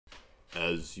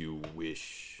As you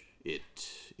wish, it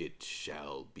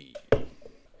shall be.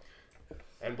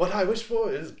 And what I wish for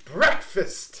is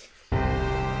breakfast!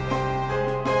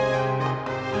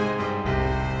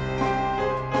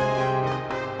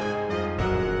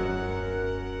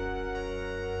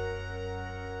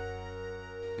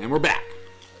 And we're back.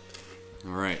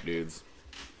 Alright, dudes.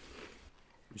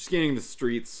 You're scanning the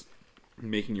streets,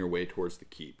 making your way towards the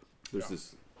keep. There's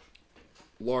this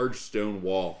large stone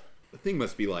wall. The thing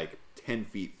must be like 10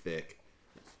 feet thick.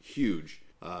 It's huge.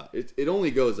 It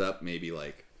only goes up maybe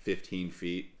like 15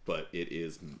 feet, but it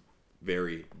is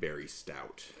very, very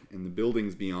stout. And the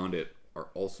buildings beyond it are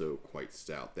also quite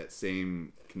stout. That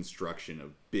same construction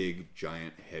of big,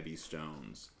 giant, heavy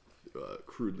stones,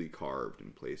 crudely carved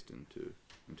and placed into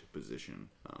position.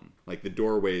 Like the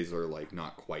doorways are like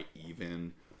not quite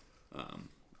even.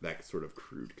 That sort of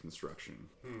crude construction.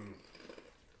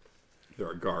 There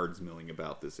are guards milling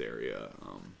about this area.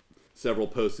 Several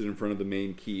posted in front of the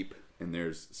main keep, and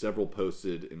there's several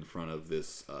posted in front of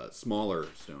this smaller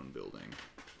stone building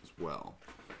as well,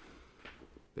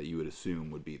 that you would assume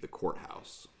would be the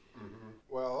courthouse.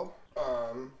 Well,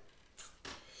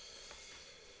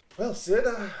 Sid,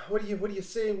 what do you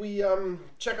say we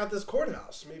check out this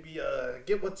courthouse? Maybe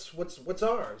get what's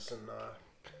ours and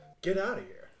get out of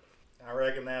here. I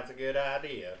reckon that's a good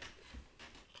idea.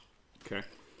 Okay.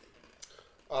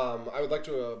 I would like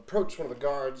to approach one of the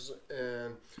guards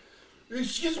and...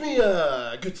 Excuse me,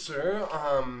 good sir.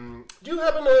 Do you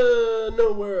happen to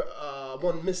know where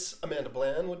one Miss Amanda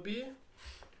Bland would be?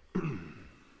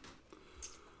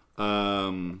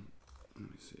 Let me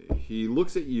see. He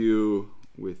looks at you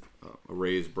with a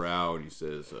raised brow and he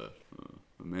says,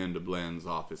 Amanda Bland's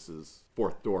office is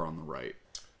fourth door on the right.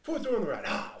 Fourth door on the right.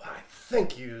 Ah, why,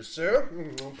 thank you, sir.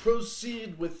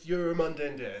 Proceed with your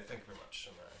mundane day. Thank you very much.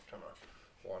 And I kind of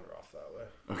wander off that way.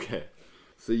 Okay.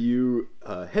 So you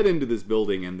head into this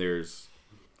building and there's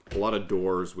a lot of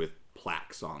doors with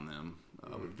plaques on them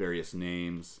with various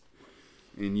names.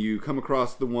 And you come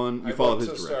across the one, you follow his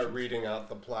directions. I'd like to start reading out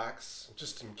the plaques,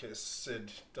 just in case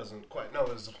Sid doesn't quite know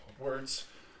his words.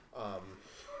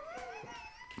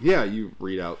 Yeah, you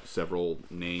read out several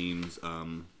names.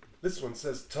 This one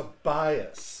says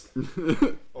Tobias.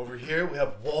 Over here we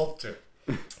have Walter.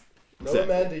 No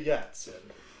Amanda yet, Sid.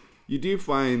 You do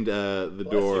find the Bless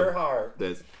door your heart.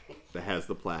 that has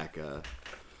the plaque,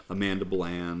 Amanda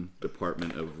Bland,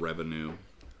 Department of Revenue.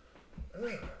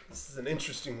 This is an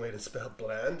interesting way to spell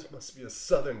Bland. Must be a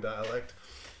southern dialect.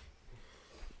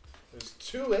 There's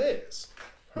 2 A's.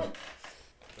 Huh.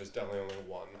 There's definitely only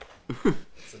one.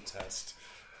 It's a test.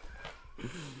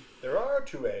 There are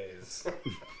 2 A's.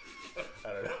 I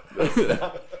don't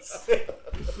know.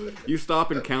 You stop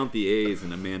and count the A's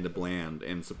in Amanda Bland,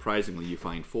 and surprisingly you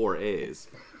find 4 A's.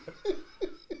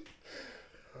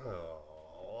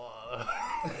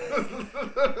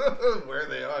 Where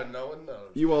they are, no one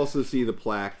knows. You also see the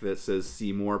plaque that says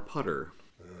Seymour Putter.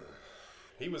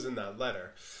 He was in that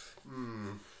letter.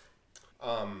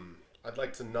 I'd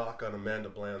like to knock on Amanda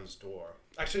Bland's door.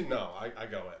 Actually, no, I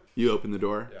go in. You open the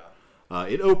door? Yeah.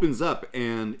 It opens up,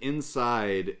 and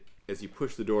inside, as you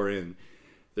push the door in,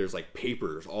 there's like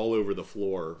papers all over the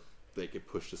floor that get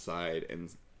pushed aside,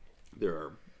 and there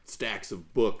are stacks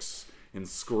of books and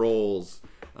scrolls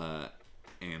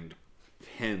and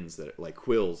pens that are like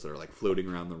quills that are like floating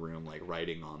around the room, like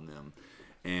writing on them.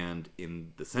 And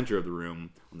in the center of the room,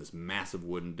 on this massive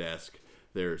wooden desk,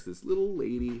 there's this little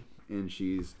lady, and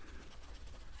she's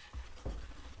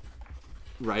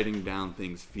writing down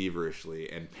things feverishly,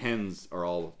 and pens are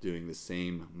all doing the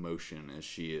same motion as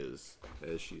she is,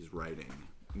 as she's writing,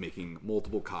 making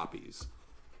multiple copies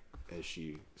as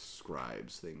she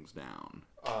scribes things down.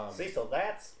 Cecil,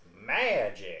 that's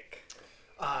magic.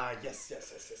 Yes.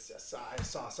 I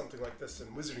saw something like this in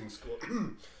wizarding school.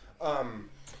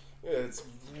 It's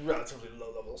relatively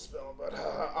low-level spell, but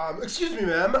excuse me,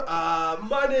 ma'am.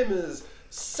 My name is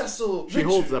Cecil. She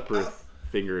holds up her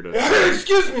finger to.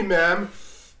 Excuse me, ma'am.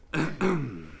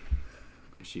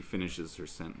 She finishes her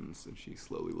sentence and she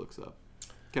slowly looks up.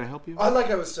 Can I help you? Like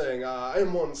I was saying, I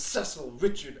am one Cecil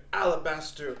Richard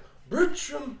Alabaster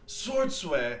Bertram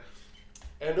Swordsway,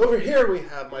 and over here we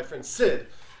have my friend Sid.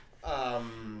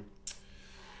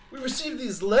 We received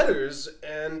these letters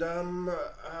and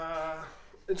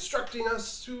instructing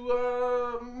us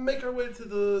to make our way to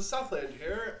the Southland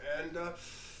here and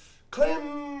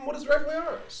claim what is rightfully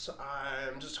ours.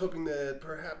 I'm just hoping that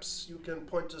perhaps you can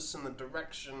point us in the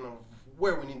direction of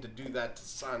where we need to do that to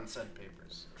sign said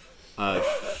papers.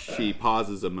 She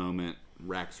pauses a moment,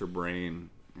 racks her brain,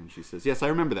 and she says, "Yes, I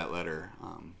remember that letter.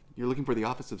 You're looking for the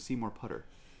office of Seymour Putter.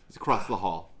 It's across the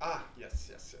hall."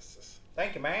 Yes.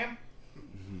 Thank you, ma'am.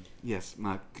 Yes,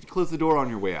 could you close the door on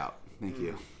your way out? Thank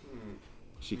you.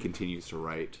 She continues to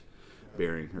write,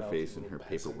 burying her face in her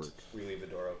paperwork. We leave the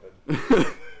door open.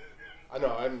 I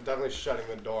know, I'm definitely shutting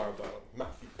the door about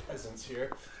mouthy peasants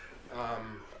here.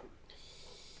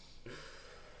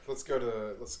 Let's go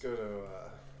to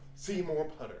Seymour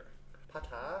Putter.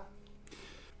 Pata?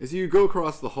 As you go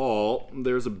across the hall,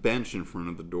 there's a bench in front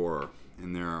of the door,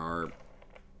 and there are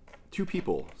two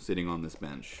people sitting on this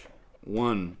bench.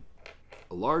 One,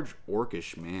 a large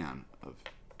orcish man of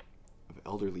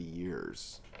elderly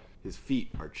years. His feet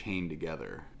are chained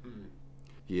together.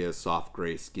 He has soft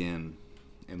gray skin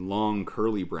and long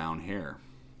curly brown hair.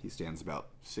 He stands about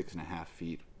 6.5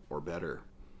 feet or better.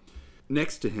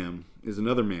 Next to him is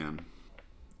another man,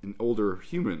 an older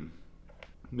human,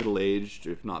 middle-aged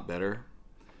if not better.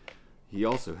 He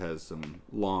also has some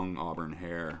long auburn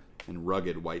hair and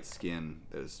rugged white skin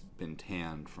that has been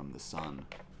tanned from the sun.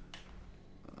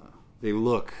 They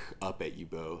look up at you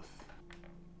both,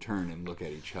 turn and look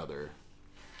at each other,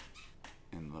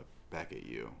 and look back at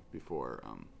you before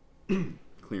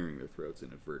clearing their throats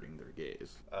and averting their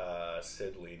gaze.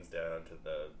 Sid leans down to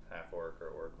the half-orc or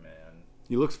orc man.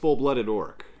 He looks full-blooded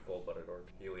orc. Full-blooded orc.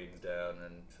 He leans down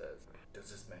and says,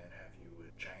 "Does this man have you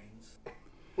with chains?"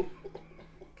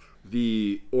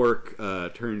 The orc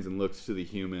turns and looks to the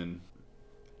human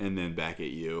and then back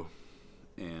at you.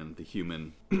 And the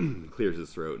human clears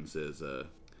his throat and says,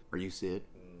 "Are you Sid?"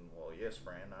 Well, yes,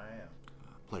 friend, I am.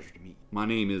 Pleasure to meet you. My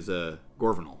name is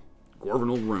Gorvenal.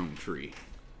 Gorvenal Roantree.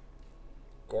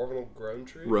 Gorvenal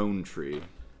Growntree? Roantree.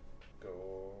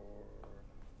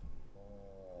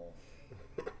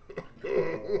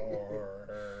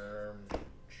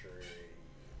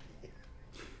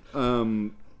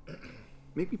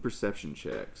 Make me perception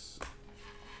checks.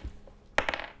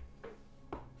 That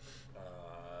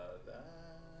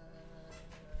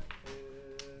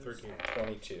is 13.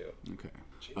 22. Okay.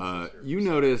 Jesus, You you're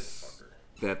notice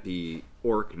fucker. that the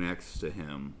orc next to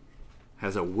him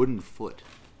has a wooden foot.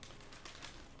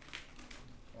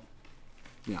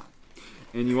 Yeah.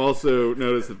 And you also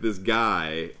notice that this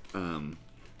guy,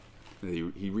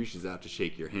 he reaches out to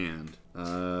shake your hand.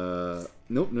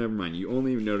 Nope, never mind. You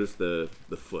only notice the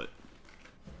foot.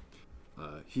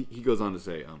 He goes on to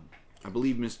say, I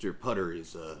believe Mr. Putter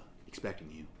is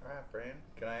expecting you. Alright, friend.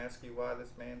 Can I ask you why this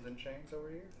man's in chains over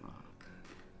here?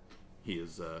 He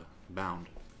is bound,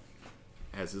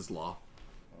 as is law.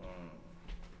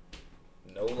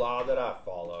 No law that I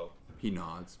follow. He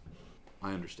nods.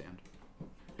 I understand.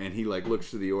 And he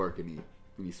looks to the orc and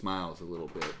he smiles a little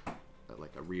bit,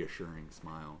 like a reassuring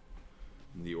smile.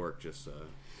 And the orc just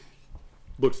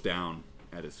looks down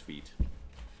at his feet.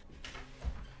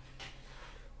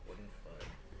 Wooden foot.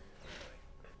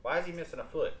 Why is he missing a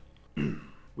foot?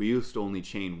 We used to only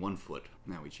chain one foot.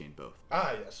 Now we chain both.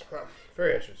 Ah, yes. Well,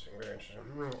 very interesting, very interesting.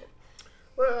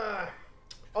 Well,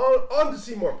 on to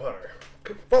Seymour Putter.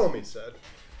 Follow me, Sid.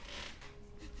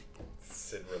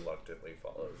 Sid reluctantly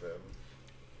follows him.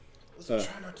 Listen,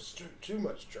 try not to stir too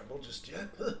much trouble just yet.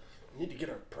 We need to get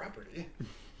our property.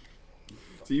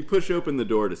 So you push open the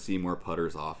door to Seymour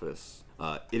Putter's office.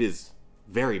 It is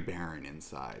very barren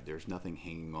inside. There's nothing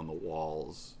hanging on the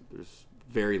walls. There's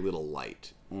very little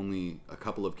light. Only a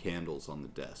couple of candles on the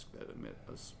desk that emit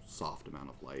a soft amount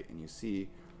of light. And you see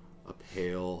a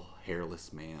pale,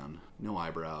 hairless man. No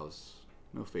eyebrows,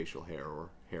 no facial hair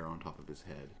or hair on top of his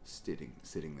head.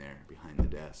 Sitting there behind the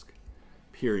desk,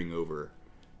 peering over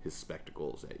his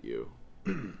spectacles at you.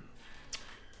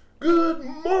 Good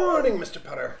morning, Mr.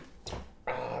 Putter.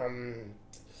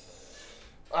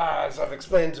 As I've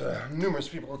explained to numerous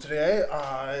people today,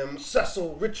 I am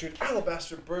Cecil Richard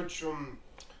Alabaster Bertram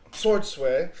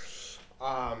Swordsway.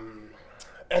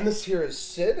 And this here is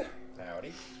Sid.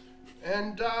 Howdy.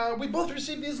 And we both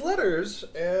received these letters.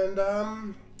 And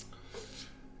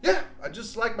yeah, I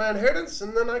just like my inheritance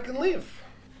and then I can leave.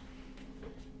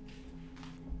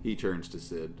 He turns to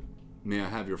Sid. May I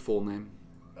have your full name?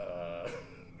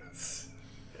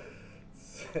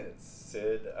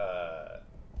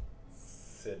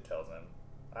 Sid tells him.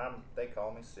 They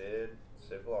call me Sid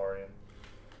Valorian.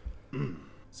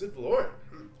 Sid Valorian?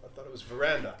 I thought it was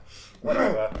Veranda.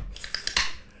 Whatever.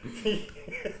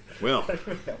 Well,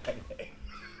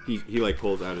 he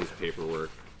pulls out his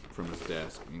paperwork from his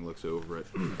desk and he looks over it.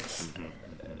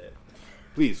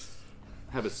 Please,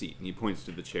 have a seat. And he points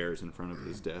to the chairs in front of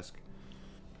his desk.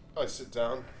 I sit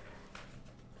down.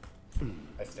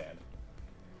 I stand.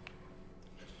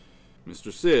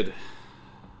 Mr. Sid.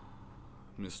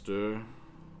 Mr.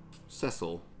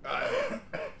 Cecil.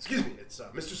 Excuse me, it's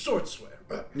Mr.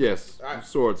 Swordsway. Yes,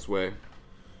 Swordsway.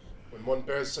 When one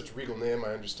bears such a regal name,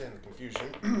 I understand the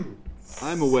confusion.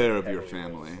 I'm aware of your Heavily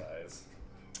family. roadside.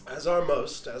 As are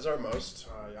most.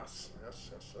 Yes.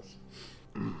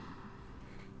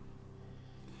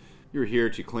 You're here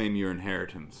to claim your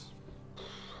inheritance.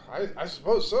 I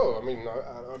suppose so. I mean,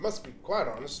 I must be quite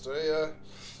honest. I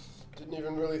didn't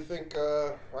even really think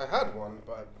I had one,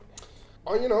 but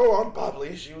Aunt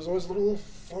Bobley, she was always a little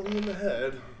funny in the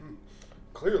head.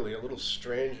 Clearly a little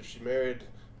strange if she married a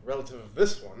relative of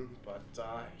this one, but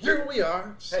here we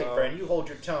are. So... Hey, friend, you hold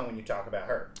your tongue when you talk about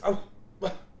her. Oh,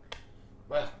 well,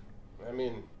 I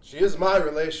mean, she is my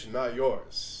relation, not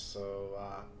yours. So,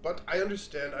 but I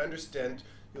understand.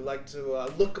 You like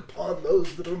to look upon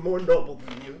those that are more noble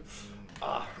than you.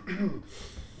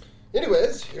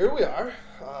 Anyways, here we are.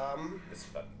 This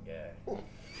fucking guy.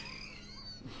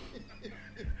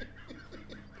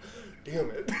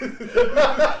 Damn it.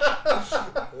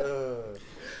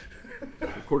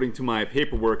 According to my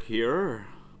paperwork here,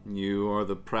 you are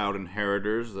the proud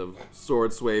inheritors of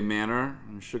Swordsway Manor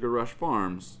and Sugar Rush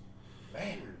Farms,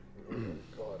 Man.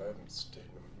 God, I haven't stayed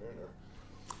in a manor.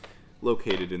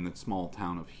 located in the small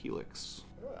town of Helix.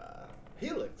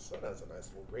 Helix, that has a nice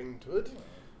little ring to it.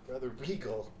 Rather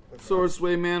regal.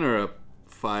 Swordsway Manor, a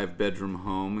 5-bedroom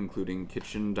home including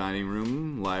kitchen, dining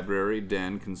room, library,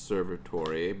 den,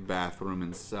 conservatory, bathroom,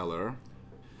 and cellar.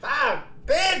 5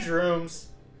 bedrooms?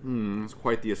 It's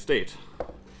quite the estate.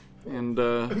 And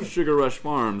Sugar Rush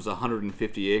Farms,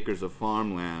 150 acres of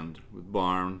farmland with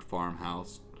barn,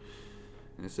 farmhouse.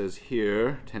 And it says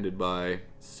here, tended by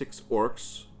 6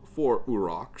 orcs, 4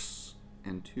 uroks,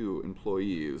 and 2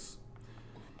 employees.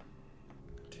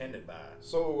 Tended by.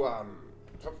 So,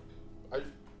 I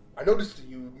noticed that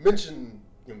you mentioned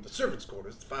the servants'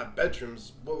 quarters, the 5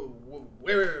 bedrooms.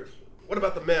 What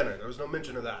about the manor? There was no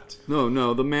mention of that.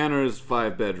 No, the manor is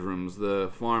 5 bedrooms.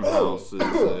 The farmhouse is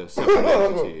a separate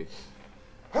entity.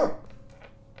 Huh.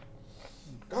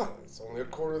 God, it's only a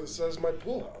quarter the size of my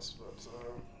pool house, but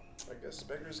I guess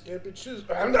beggars can't be choosers.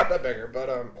 I'm not a beggar, but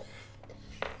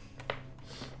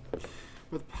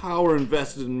With power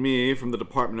invested in me from the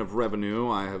Department of Revenue,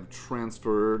 I have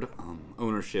transferred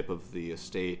ownership of the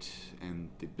estate and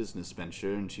the business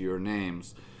venture into your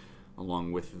names.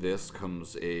 Along with this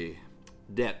comes a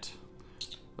debt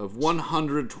of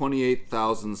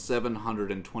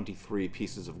 128,723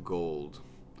 pieces of gold.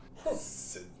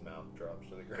 Sid's mouth drops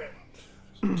to the ground.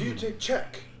 do you take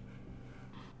check?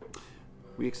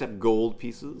 We accept gold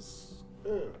pieces.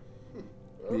 Okay.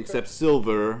 We accept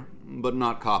silver, but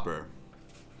not copper.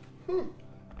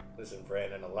 Listen,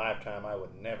 friend, in a lifetime I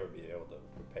would never be able to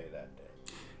repay that debt.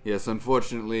 Yes,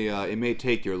 unfortunately, it may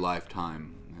take your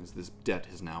lifetime, as this debt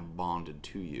is now bonded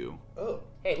to you. Oh.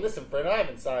 Hey, listen, friend, I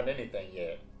haven't signed anything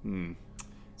yet.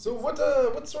 So what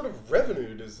sort of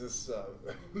revenue does this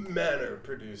manor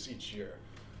produce each year?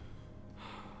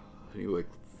 He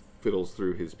fiddles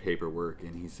through his paperwork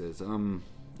and he says,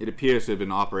 it appears to have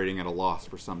been operating at a loss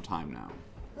for some time now.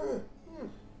 Right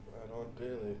on,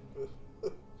 Bailey.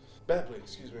 Babley,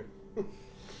 excuse me.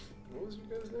 What was your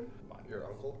guy's name? Your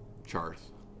uncle? Charth.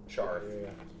 Charth.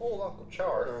 Yeah. Old Uncle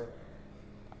Charth.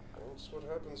 That's what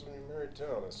happens when you marry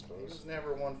down, I He suppose. was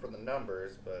never one for the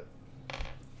numbers, but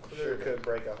sure could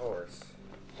break a horse.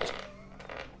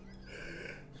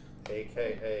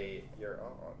 AKA your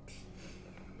aunt.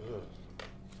 Ugh.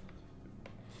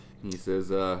 He says,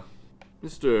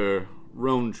 Mr.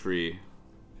 Roantree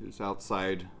is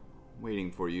outside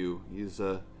waiting for you. He's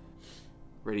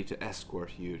ready to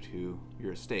escort you to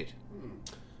your estate.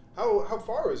 How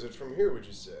far is it from here, would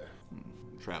you say?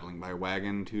 Traveling by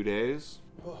wagon 2 days.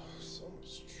 Oh, so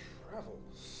much travel.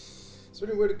 Is there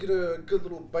any way to get a good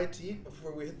little bite to eat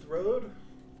before we hit the road?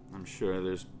 I'm sure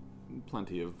there's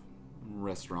plenty of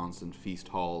restaurants and feast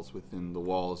halls within the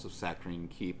walls of Saccharine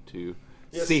Keep to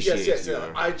satiate Yes.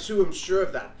 your... I too am sure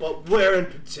of that, but where in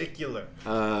particular?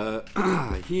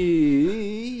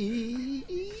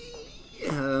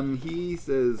 He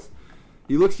says,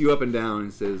 he looks you up and down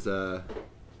and says,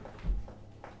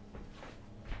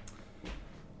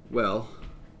 well,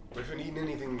 We haven't eaten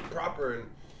anything proper in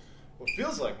what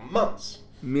feels like months.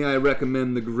 may I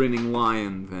recommend the Grinning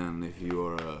Lion, then, if you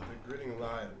are The grinning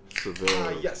lion.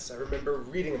 prevailed. Yes, I remember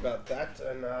reading about that,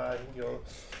 and the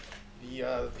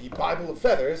Bible of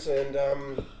Feathers, and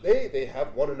they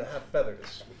have 1.5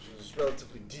 feathers, which is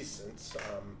relatively decent.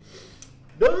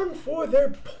 Known for their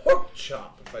pork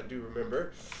chop, if I do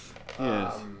remember.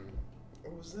 Yes.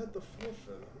 Or was that the 4th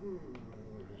feather?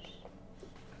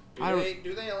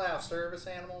 Do they allow service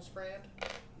animals, friend?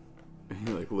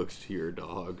 He looks to your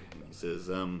dog and he says,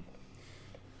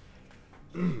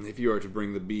 if you are to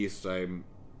bring the beast, I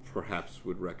perhaps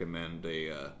would recommend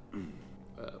a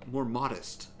more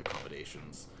modest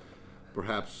accommodations.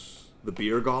 Perhaps the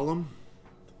beer golem?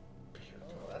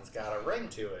 Oh, got a ring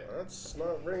to it. That's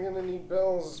not ringing any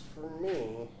bells for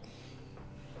me.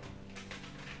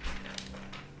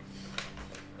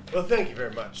 Well, thank you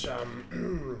very much. I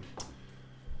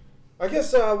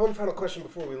guess one final question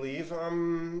before we leave.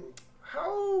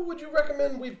 How would you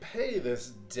recommend we pay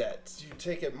this debt? Do you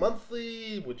take it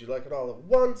monthly? Would you like it all at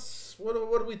once? What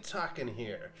are we talking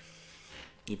here?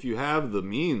 If you have the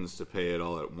means to pay it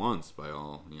all at once, by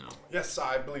all, Yes,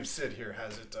 I believe Sid here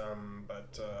has it,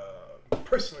 but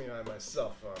personally I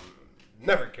myself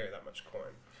never carry that much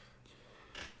coin.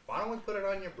 Why don't we put it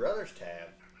on your brother's tab?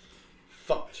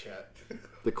 Fuck Chet.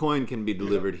 The coin can be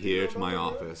delivered here to my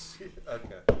office.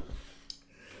 Okay.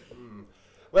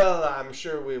 Well, I'm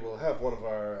sure we will have one of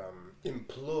our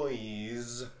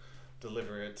employees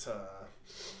deliver it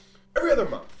every other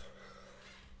month.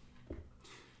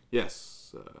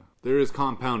 Yes, there is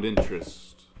compound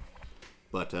interest,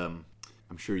 but I'm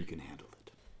sure you can handle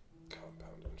it.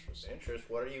 Compound interest. Interest?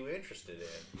 What are you interested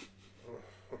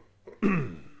in?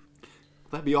 Will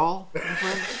that be all, my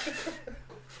friend?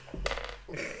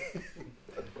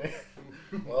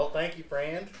 Well, thank you,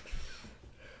 friend.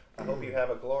 I hope you have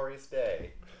a glorious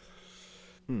day.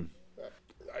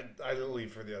 I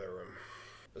leave for the other room.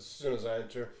 As soon as I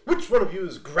enter, which one of you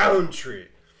is Groundtree?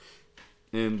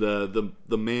 And the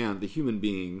man, the human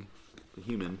being,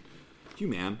 human,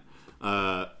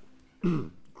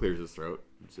 clears his throat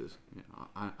and says,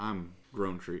 I'm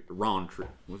Rowntree.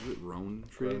 Was it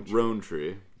Rowntree?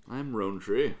 Rowntree. I'm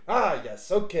Rowntree. Ah,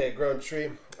 yes. Okay,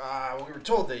 Groundtree. We were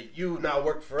told that you now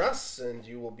work for us, and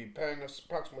you will be paying us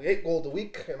approximately 8 gold a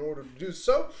week in order to do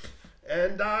so.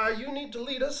 And you need to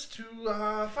lead us to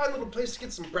find a little place to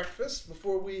get some breakfast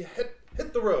before we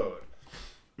hit the road.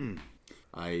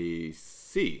 I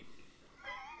see.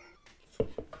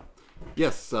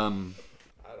 Yes, I don't know.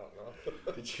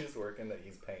 Did you just work in that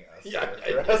he's paying us? Yeah.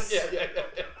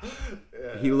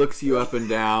 he looks you up and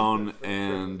down,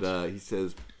 and he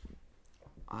says,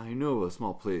 I know a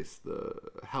small place, the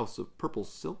House of Purple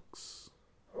Silks.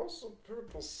 Also,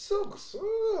 purple silks.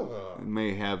 Oh. It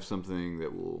may have something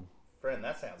that will... Friend,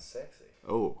 that sounds sexy.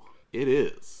 Oh, it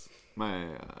is.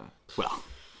 Well,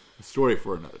 a story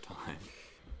for another time.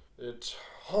 It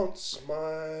haunts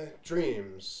my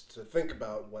dreams to think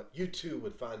about what you two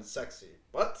would find sexy.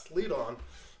 But lead on.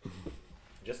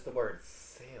 Just the word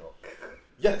silk.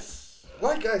 Yes,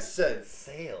 like I said,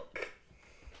 Silk.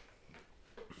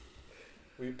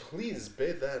 will you please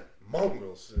bathe that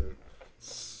mongrel soon?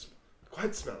 It's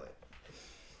quite smelly.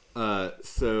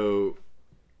 So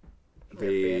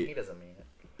He doesn't mean it.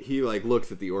 he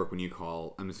looks at the orc when you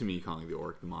call. I'm assuming you're calling the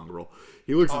orc the mongrel.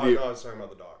 He looks at Oh, the. no, I was talking about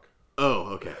the dog.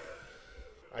 Oh, okay,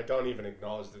 I don't even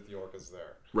acknowledge that the orc is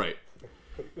there. right.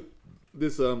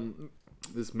 This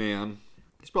man,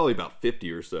 he's probably about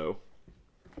 50 or so.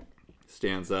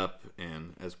 Stands up,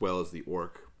 and as well as the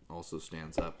orc, also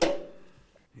stands up.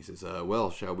 He says,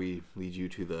 "Well, shall we lead you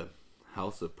to the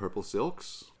House of Purple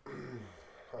Silks?"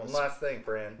 One last thing,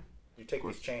 friend. You take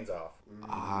these chains off.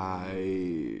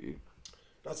 I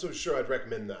Not so sure I'd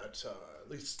recommend that. At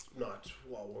least not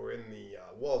while we're in the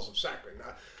walls of Sacred.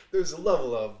 There's a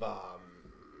level of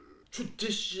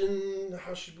tradition,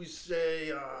 how should we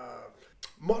say,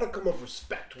 modicum of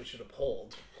respect we should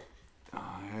uphold.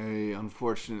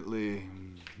 unfortunately,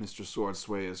 Mr.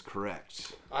 Swordsway is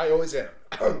correct. I always am,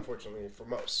 unfortunately, for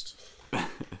most.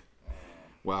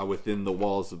 While within the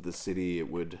walls of the city, it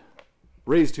would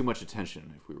raise too much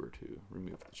attention if we were to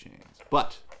remove the chains.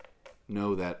 But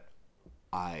know that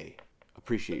I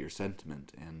appreciate your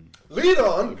sentiment and Lead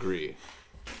on! agree.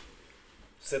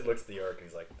 Sid looks at the orc and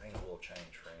he's like, things will change,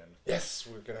 friend. Yes,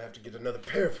 we're gonna have to get another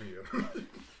pair for you.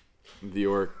 The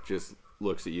orc just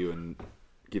looks at you and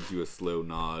gives you a slow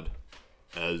nod.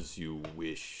 As you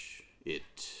wish, it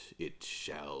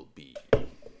shall be.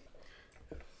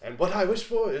 And what I wish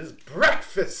for is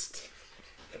breakfast!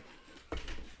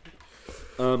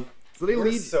 So they You're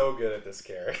lead. so good at this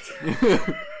character.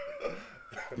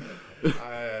 I'm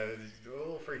a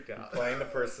little freaked out. Playing the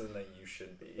person that you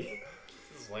should be.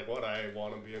 This is like what I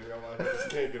want to be in real life. I just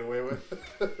can't get away with.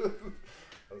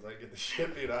 As I get the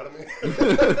shit beat out of me.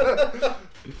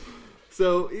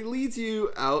 So it leads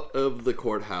you out of the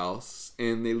courthouse,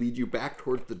 and they lead you back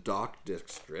towards the dock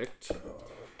district,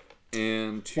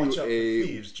 and to Watch out for a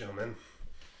thieves, gentlemen.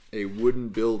 wooden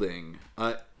building.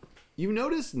 You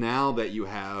notice now that you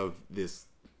have this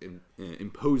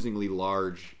imposingly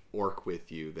large orc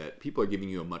with you that people are giving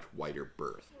you a much wider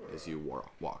berth as you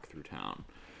walk through town.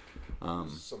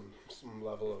 Some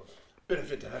level of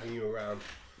benefit to having you around.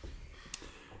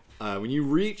 When you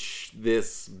reach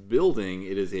this building,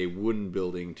 it is a wooden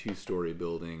building, 2-story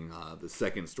building. The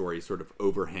second story sort of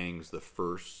overhangs the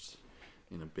first.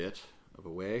 in a bit of a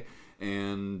way,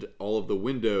 and all of the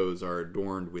windows are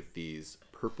adorned with these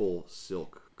purple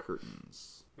silk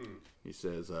curtains. He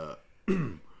says,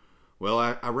 well,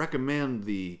 I recommend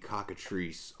the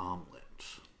cockatrice omelet.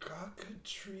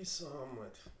 Cockatrice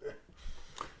omelet.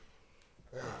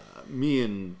 Me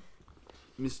and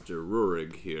Mr.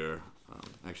 Rurig here,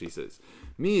 actually he says,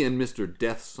 me and Mr.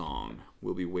 Deathsong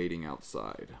will be waiting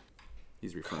outside.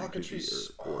 He's referring Cockatrice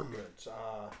to the orc. omelet.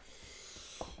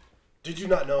 Did you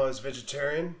not know I was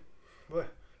vegetarian?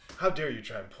 What? How dare you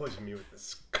try and poison me with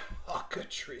this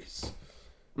cockatrice?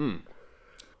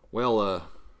 Well,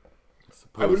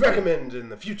 I would suppose recommend in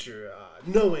the future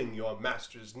knowing your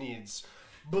master's needs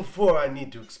before I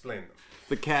need to explain them.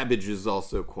 the cabbage is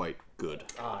also quite good.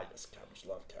 Ah, yes, cabbage.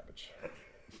 Love cabbage.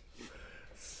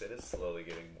 Sid is slowly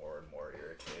getting more and more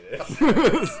irritated.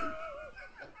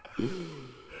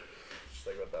 Just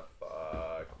like, what the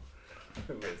fuck?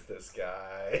 Who is this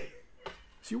guy?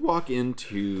 So you walk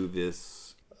into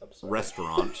this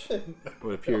restaurant,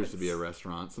 what appears to be a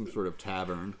restaurant, some sort of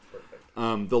tavern.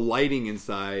 The lighting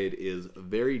inside is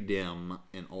very dim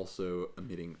and also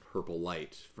emitting purple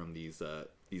light from these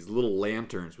little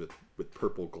lanterns with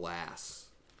purple glass.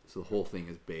 So the whole thing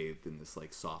is bathed in this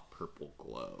like soft purple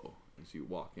glow as you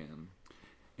walk in.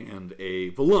 And a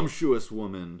voluptuous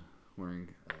woman wearing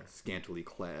a scantily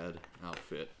clad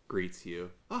outfit greets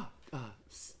you.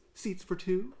 Seats for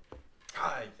two?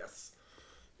 Ah, yes.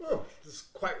 Oh, this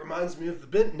quite reminds me of the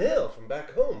bent nail from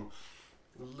back home.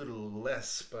 A little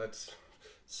less, but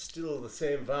still the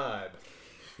same vibe.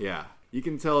 Yeah, you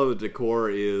can tell the decor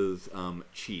is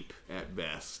cheap at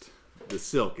best. The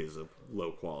silk is of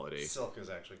low quality. Silk is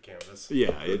actually canvas.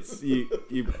 Yeah, it's you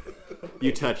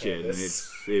touch it and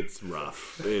it's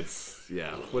rough. It's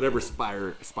whatever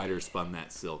spider spun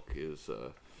that silk is.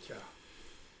 Yeah.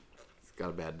 It's got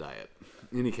a bad diet.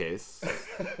 In any case,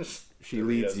 she Doritos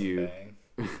leads and you. Bang.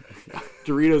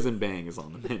 Doritos and Bang is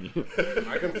on the menu.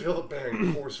 I can feel the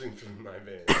bang coursing through my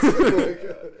veins.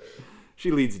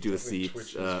 She leads you to a Definitely seat,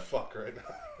 twitching as fuck right now.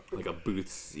 like a booth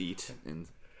seat, and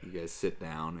you guys sit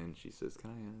down. And she says, "Can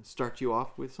I start you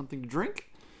off with something to drink?"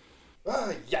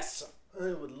 Ah, yes.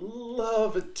 I would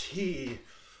love a tea.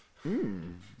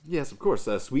 Yes, of course.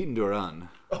 Sweetened or un?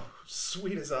 Oh,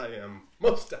 sweet as I am.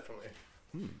 Most definitely.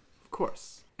 Of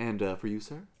course. And for you,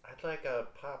 sir? I'd like a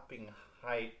popping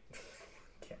height.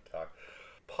 Can't talk.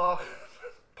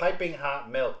 Piping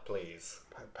hot milk, please.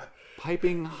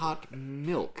 Piping hot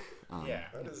milk. Yeah.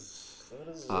 That is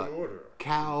an order.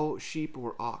 Cow, sheep,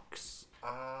 or ox?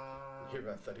 Here,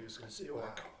 I thought he was going to say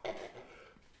orc.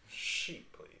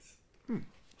 Sheep, please.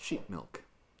 Sheep milk.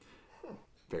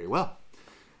 Very well.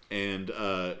 And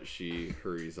she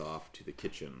hurries off to the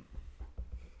kitchen.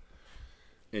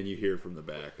 And you hear from the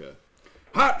back,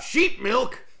 hot sheep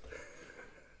milk!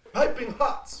 Piping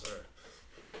hot, sir.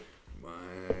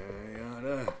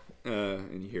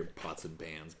 And you hear pots and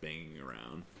pans banging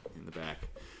around in the back.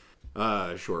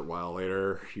 A short while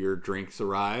later, your drinks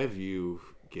arrive. You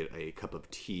get a cup of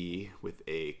tea with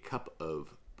a cup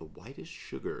of the whitest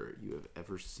sugar you have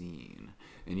ever seen.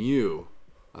 And you,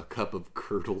 a cup of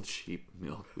curdled sheep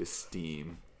milk with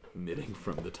steam emitting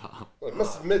from the top. Well, I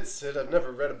must admit, Sid, I've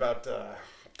never read about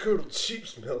curdled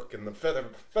sheep's milk in the Feather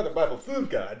Bible Food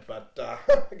Guide, but I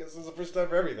guess this is the first time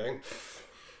for everything.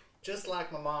 Just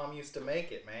like my mom used to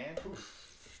make it, man.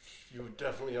 You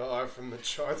definitely are from the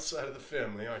Charth side of the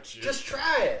family, aren't you? Just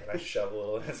try it. I shove a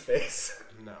little in his face.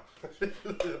 No.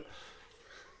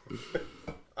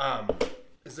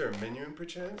 Is there a menu in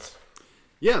perchance?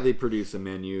 Yeah, they produce a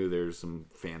menu. There's some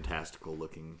fantastical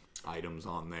looking items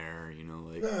on there,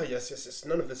 like... Ah, yes.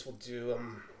 None of this will do.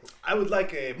 I would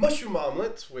like a mushroom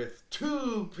omelet with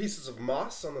 2 pieces of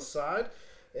moss on the side,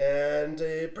 and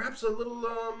perhaps a little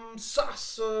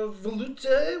sauce of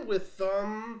velouté with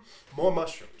more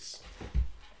mushrooms.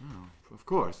 Oh, of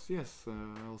course, yes.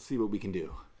 I'll see what we can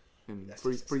do. And Yes,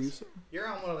 for you, sir? You're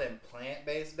on one of them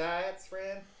plant-based diets,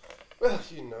 friend? Well,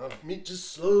 meat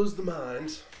just slows the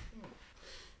mind.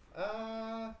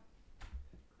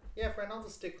 Yeah, friend, I'll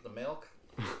just stick with the milk.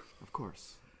 Of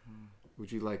course.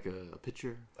 Would you like a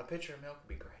pitcher? A pitcher of milk would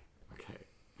be great.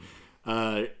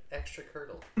 Okay. Extra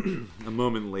curdled. A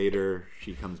moment later,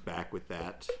 she comes back with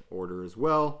that order as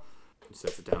well.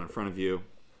 Sets it down in front of you.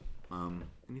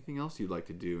 Anything else you'd like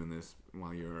to do in this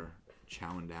while you're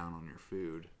chowing down on your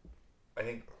food? I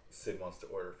think Sid wants to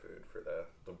order food for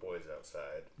the boys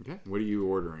outside. Okay. What are you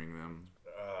ordering them?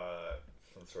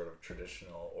 Some sort of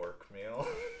traditional orc meal.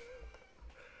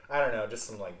 I don't know, just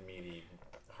some meaty,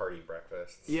 hearty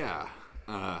breakfasts. Yeah.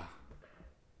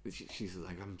 She's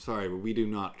like, I'm sorry, but we do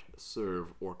not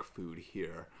serve orc food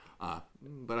here.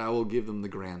 But I will give them the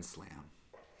Grand Slam.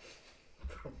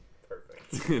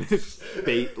 it's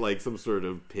bait, like some sort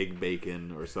of pig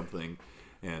bacon or something,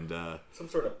 and Some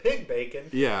sort of pig bacon.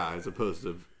 yeah, as opposed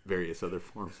to various other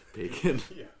forms of bacon,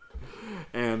 Yeah.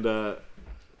 and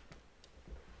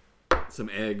some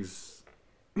eggs,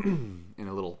 and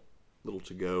a little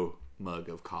to-go mug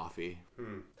of coffee.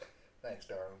 Thanks,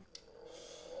 darling.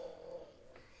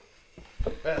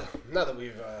 Well, now that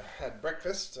we've had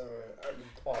breakfast, I'm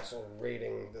also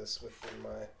rating this within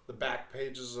the back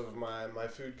pages of my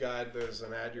food guide. There's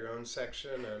an add your own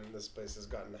section, and this place has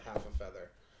gotten half a feather.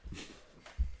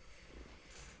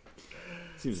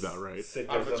 Seems about right. Sid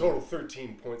Out of gives a him,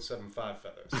 total 13.75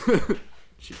 feathers.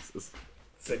 Jesus.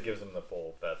 Sid gives him the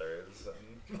full feathers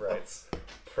and writes,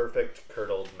 perfect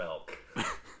curdled milk.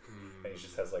 And he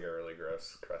just has like a really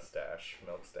gross crustache,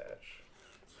 milk stash.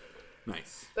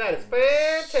 Nice. That is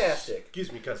fantastic.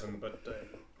 Excuse me, cousin, but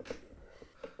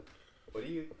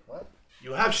What?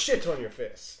 you have shit on your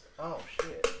face. Oh,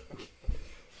 shit.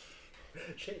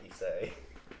 Shit, you say.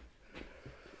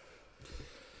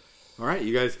 All right,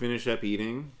 you guys finish up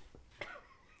eating.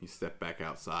 You step back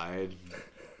outside.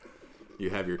 You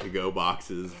have your to-go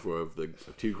boxes for the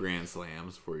 2 Grand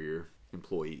Slams for your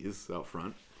employees out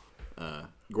front.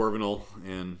 Gorvinal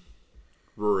and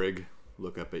Rurig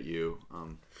look up at you.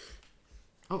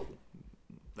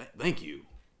 Thank you.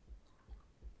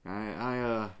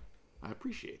 I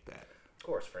appreciate that. Of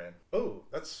course, friend. Oh,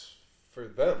 that's for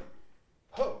them.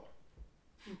 Oh,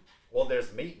 Well,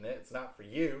 there's meat in it. It's not for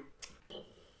you.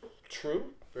 true,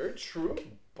 very true.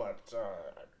 But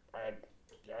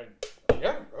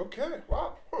yeah, okay,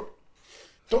 wow. Huh.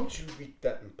 Don't you eat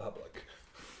that in public.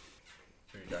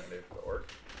 Who are you trying to do? The orc?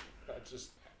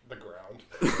 Just the ground.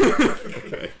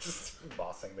 Okay. Just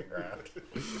bossing the ground.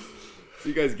 So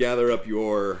you guys gather up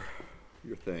your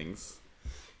things.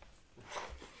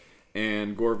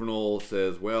 And Gorvinal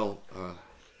says, well,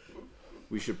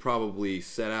 we should probably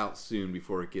set out soon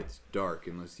before it gets dark,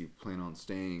 unless you plan on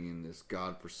staying in this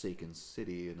godforsaken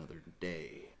city another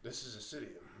day. This is a city.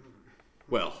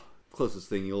 Well, closest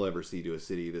thing you'll ever see to a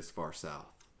city this far south.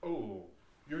 Oh,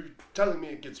 you're telling me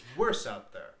it gets worse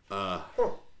out there. Huh,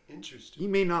 interesting. You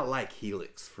may not like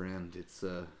Helix, friend. It's,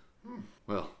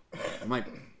 well, it might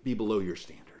be below your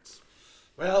standards.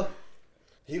 Well,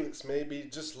 Helix may be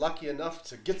just lucky enough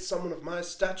to get someone of my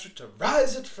stature to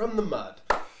rise it from the mud.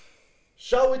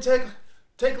 Shall we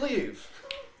take leave?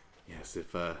 Yes,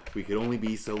 if we could only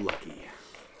be so lucky.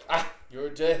 Ah, your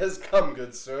day has come,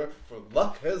 good sir, for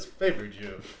luck has favored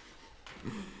you.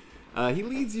 He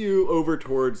leads you over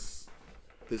towards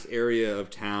this area of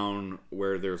town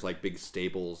where there's like big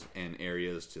stables and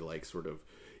areas to like sort of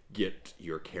get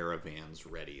your caravans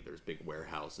ready. There's big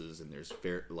warehouses and there's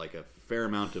a fair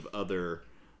amount of other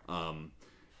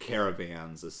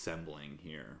caravans assembling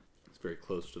here. It's very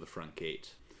close to the front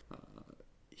gate.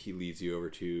 He leads you over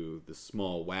to the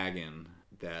small wagon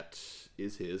that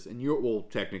is his, and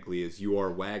technically is your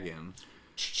wagon.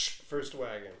 First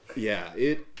wagon. Yeah,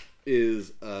 it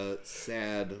is a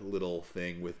sad little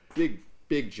thing with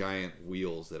big giant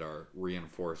wheels that are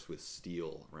reinforced with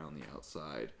steel around the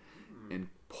outside. And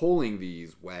pulling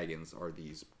these wagons are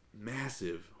these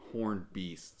massive horned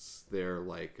beasts. They're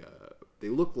like they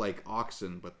look like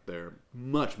oxen, but they're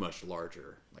much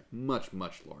larger, like much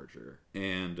larger.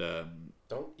 And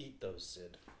Don't eat those,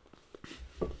 Sid.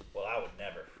 Well, I would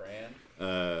never, friend.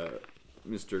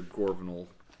 Mr. Gorvinal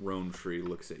Roantree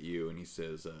looks at you and he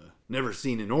says, "Never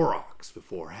seen an aurochs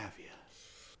before, have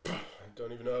you?" I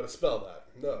don't even know how to spell that.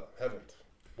 No, haven't.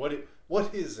 What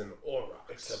is an aurochs?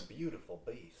 It's a beautiful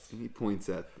beast. And he points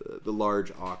at the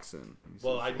large oxen. He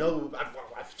Well, says, I know.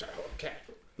 Okay.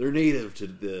 they're native to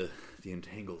the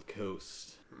entangled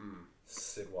coast.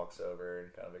 Sid walks over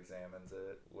and kind of examines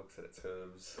it, looks at its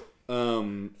hooves.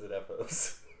 Does it have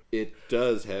hooves? It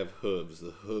does have hooves.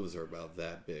 The hooves are about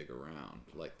that big around,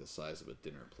 like the size of a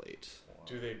dinner plate.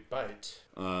 Do they bite?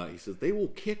 He says, they will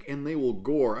kick and they will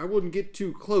gore. I wouldn't get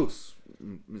too close,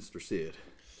 Mr. Sid.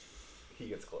 He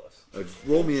gets close.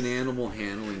 Roll me an animal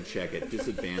handling check at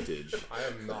disadvantage. I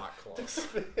am not close.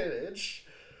 Disadvantage.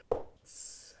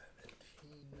 17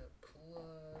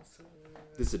 plus...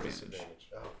 Disadvantage.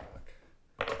 Oh, fuck.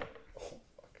 Oh,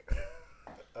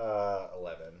 fuck.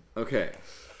 11. Okay.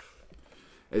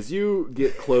 As you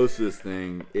get close to this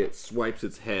thing, it swipes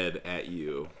its head at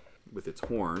you with its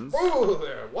horns Oh,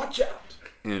 there! Watch out!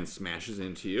 and smashes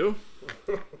into you.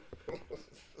 With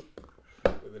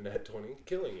a nat 20,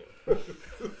 killing you.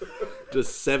 Does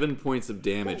 7 points of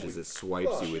damage as it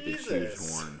swipes you with its huge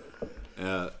Jesus. horn.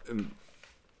 And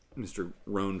Mr.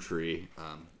 Roantree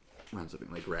runs up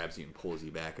and like grabs you and pulls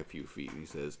you back a few feet. And he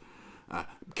says,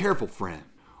 "Careful, friend.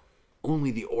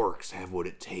 only the orcs have what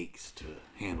it takes to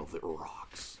handle the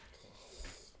rocks.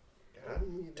 God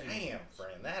damn,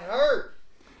 friend, that hurt.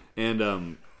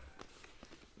 And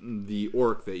the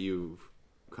orc that you've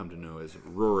come to know as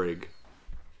Rurig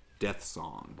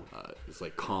Deathsong is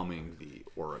like calming the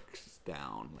orcs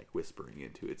down, like whispering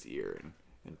into its ear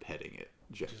and petting it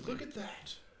gently. Look at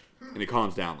that. And it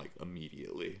calms down like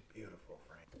immediately. Beautiful,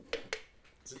 friend.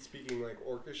 Is it speaking like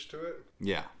orcish to it?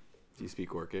 Yeah. Do you speak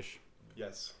orcish?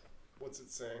 Yes. What's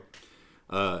it saying?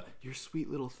 You're a sweet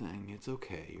little thing. It's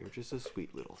okay. You're just a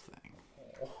sweet little thing.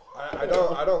 I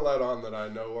don't let on that I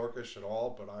know orcish at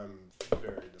all, but I'm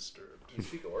very disturbed. You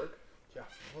speak orc? Yeah.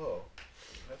 Whoa,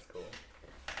 that's cool.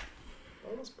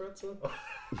 Honest, Bretza?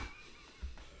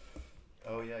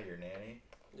 Oh yeah, your nanny,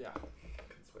 Yeah.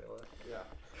 Consuela.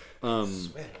 Yeah.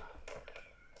 Swear.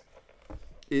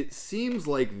 It seems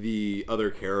like the other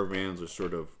caravans are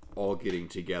sort of all getting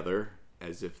together,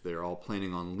 as if they're all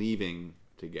planning on leaving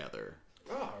together.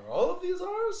 Ah, are all of these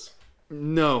ours?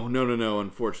 No,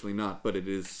 unfortunately not, but it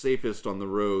is safest on the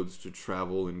roads to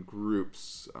travel in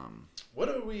groups. What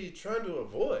are we trying to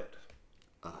avoid?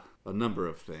 A number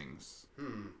of things.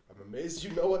 I'm amazed you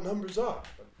know what numbers are,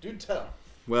 but do tell.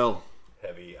 Well,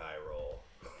 Heavy eye roll.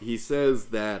 he says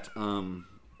that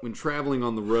when traveling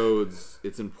on the roads,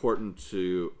 it's important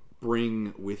to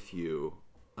bring with you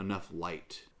enough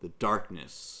light. The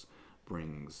darkness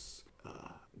brings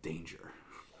danger.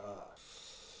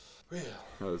 Well,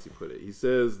 How does he put it? He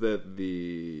says that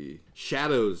the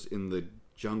shadows in the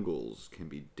jungles can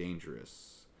be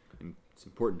dangerous, and it's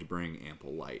important to bring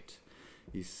ample light.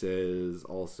 He says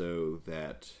also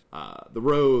that the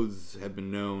roads have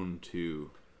been known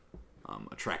to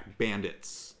attract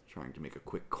bandits trying to make a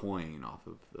quick coin off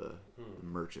of the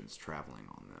merchants traveling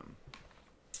on them.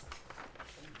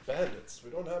 bandits.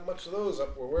 We don't have much of those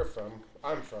up where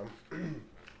I'm from.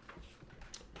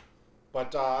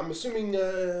 But I'm assuming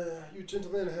you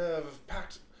gentlemen have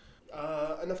packed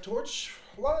enough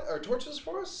torches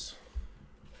for us?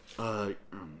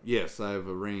 Yes, I've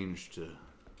arranged to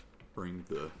bring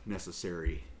the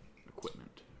necessary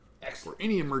equipment Excellent. for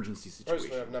any emergency Personally,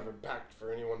 situation. I've never packed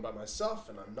for anyone but myself,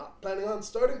 and I'm not planning on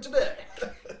starting today.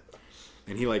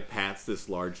 And he like pats this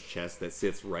large chest that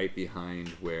sits right behind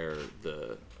where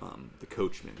the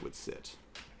coachman would sit.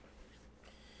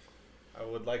 I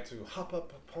would like to hop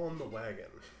up upon the wagon.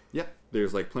 Yep.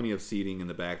 There's like plenty of seating in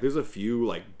the back. There's a few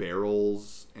like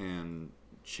barrels and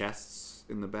chests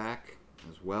in the back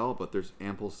as well, but there's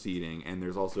ample seating, and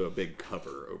there's also a big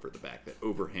cover over the back that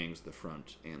overhangs the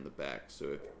front and the back, so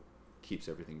it keeps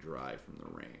everything dry from the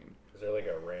rain. Is there like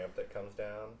a ramp that comes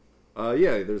down?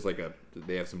 Yeah, there's like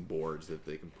they have some boards that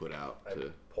they can put out I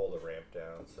to pull the ramp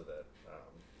down so that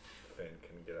Finn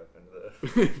can get up into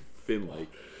the. Finn like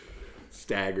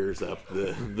staggers up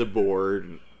the board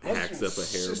and hacks up a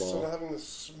Insist on hairball. having this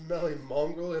smelly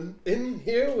mongrel in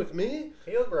here with me?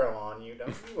 He'll grow on you,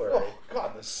 don't you worry. Oh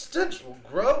God, the stench will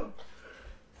grow.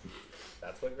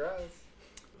 That's what grows.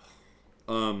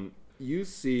 You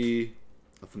see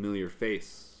a familiar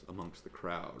face amongst the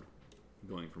crowd,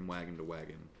 going from wagon to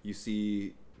wagon. You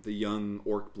see the young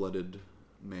orc-blooded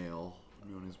male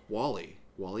known as Wally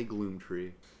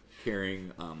Gloomtree,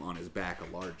 carrying on his back a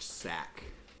large sack.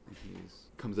 And he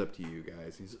comes up to you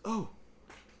guys. He's, "Oh,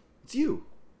 it's you.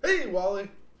 Hey, Wally.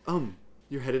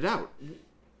 You're headed out.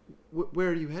 Where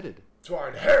are you headed? To our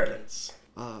inheritance.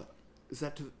 Is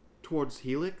that towards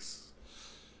Helix?"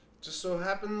 Just so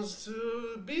happens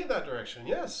to be in that direction.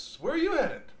 Yes. Where are you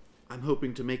headed? I'm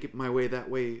hoping to make it my way that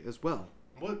way as well.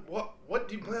 What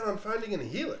do you plan on finding in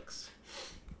Helix?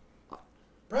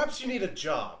 Perhaps you need a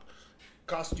job.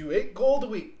 Cost you 8 gold a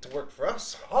week to work for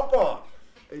us. Hop on.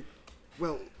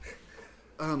 Well,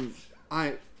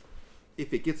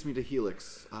 if it gets me to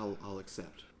Helix, I'll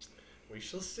accept. We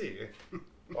shall see.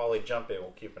 Wally, jump in.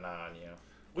 We'll keep an eye on you.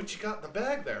 What you got in the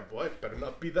bag there, boy? Better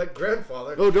not be that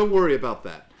grandfather. Oh, don't worry about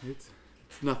that. It's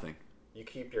nothing. You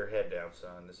keep your head down,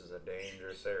 son. This is a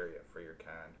dangerous area for your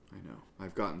kind. I know.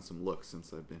 I've gotten some looks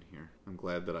since I've been here. I'm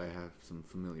glad that I have some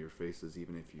familiar faces,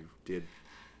 even if you did,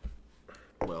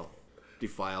 well,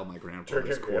 defile my Turn grandfather's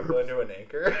your grandpa corpse. into an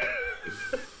anchor.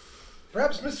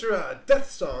 Perhaps Mr.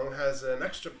 Deathsong has an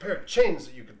extra pair of chains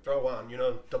that you could throw on,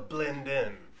 to blend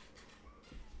in.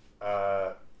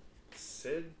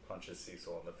 Sid punches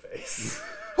Cecil in the face.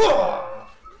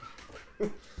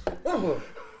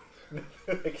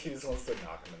 Like he just wants to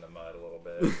knock him in the mud a little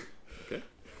bit. Okay.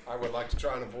 I would like to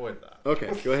try and avoid that. Okay,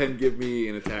 go ahead and give me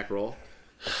an attack roll.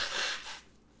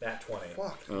 Nat 20.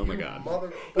 Fuck. Oh my you God.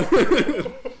 Mother.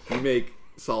 You make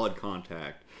solid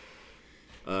contact.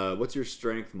 What's your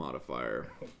strength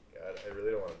modifier? God, I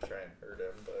really don't want to try and hurt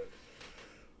him, but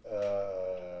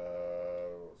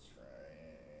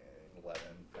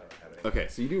Okay,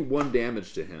 so you do 1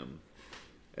 damage to him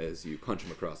as you punch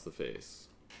him across the face.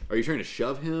 Are you trying to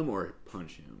shove him or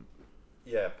punch him?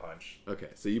 Yeah, punch. Okay,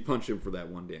 so you punch him for that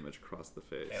 1 damage across the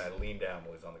face. And I lean down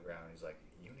while he's on the ground. And he's like,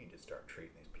 "You need to start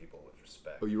treating these people with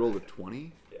respect." Oh, you rolled a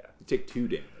 20? Yeah. You take 2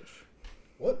 damage.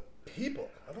 What people?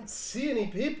 I don't see any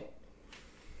people.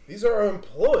 These are our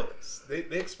employees.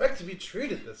 They expect to be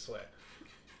treated this way.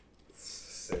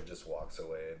 Sid just walks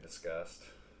away in disgust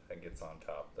and gets on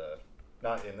top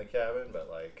not in the cabin, but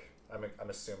like I'm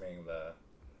assuming the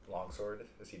longsword.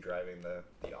 Is he driving the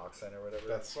oxen or whatever?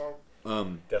 That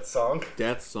song? Death Song.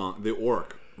 Death Song, the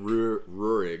orc,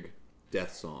 Rurig,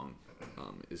 Death Song,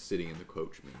 is sitting in the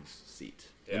coachman's seat.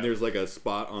 Yeah. And there's like a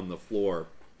spot on the floor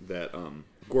that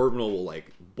Gorvenal will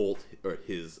like bolt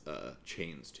his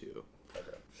chains to.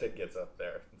 Okay. Sid gets up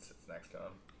there and sits next to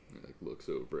him. He like looks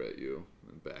over at you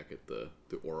and back at the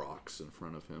aurochs in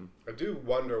front of him. I do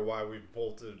wonder why we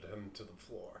bolted him to the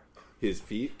floor. His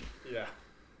feet? Yeah,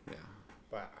 Yeah.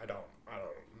 but I don't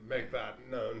make that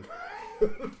known.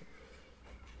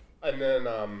 And then,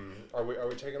 are we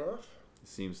taking off?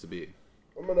 Seems to be.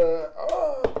 I'm gonna.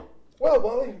 Well,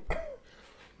 Wally,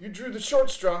 you drew the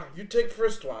short straw. You take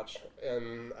first watch,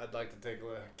 and I'd like to take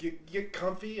get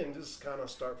comfy and just kind of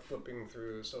start flipping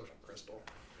through Social Crystal.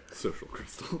 Social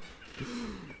crystal.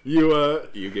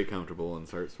 You get comfortable and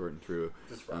start sorting through.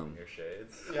 Just rubbing your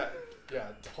shades. Yeah.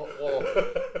 Well,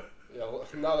 yeah.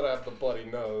 Now that I have the bloody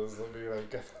nose, let me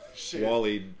get shit.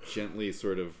 Wally gently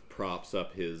sort of props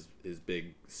up his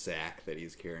big sack that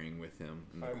he's carrying with him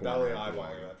in the I'm corner definitely of the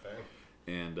eyeballing room. that thing.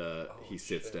 And he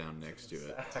sits down next to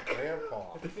it.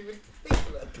 Grandpa. I didn't even think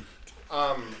of that.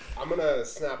 I'm gonna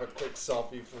snap a quick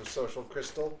selfie for Social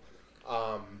Crystal.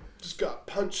 Just got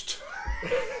punched.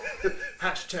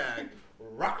 Hashtag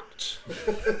rocked.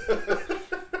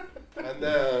 And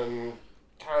then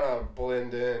kind of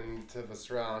blend into the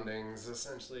surroundings,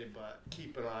 essentially, but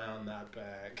keep an eye on that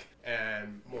bag.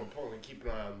 And more importantly, keep an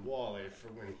eye on Wally for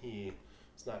when he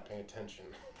is not paying attention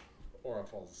or I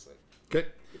falls asleep. Okay.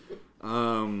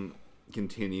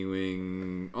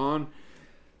 Continuing on.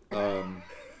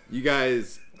 You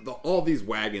guys, all these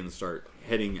wagons start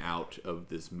heading out of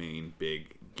this main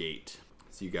big gate.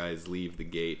 So you guys leave the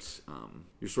gate.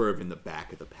 You're sort of in the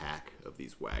back of the pack of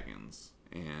these wagons.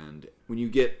 And when you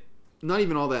get not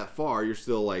even all that far, you're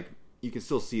still like, you can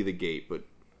still see the gate, but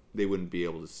they wouldn't be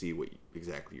able to see what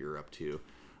exactly you're up to.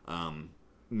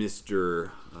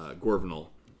 Mr. Gorvenal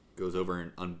goes over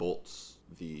and unbolts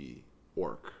the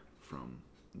orc from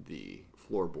the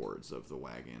floorboards of the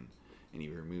wagon, and he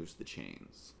removes the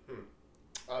chains.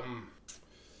 I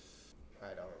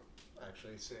don't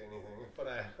actually say anything, but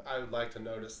I would like to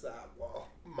notice that while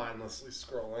mindlessly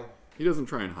scrolling. He doesn't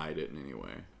try and hide it in any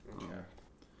way. Okay.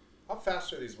 How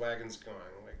fast are these wagons going?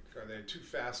 Like, are they too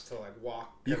fast to like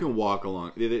walk? You can walk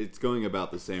along. It's going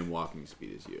about the same walking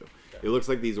speed as you. Okay. It looks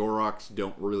like these aurochs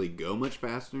don't really go much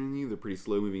faster than you. They're pretty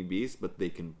slow-moving beasts, but they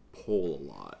can pull a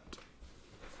lot.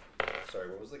 Sorry,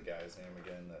 what was the guy's name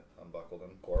again that unbuckled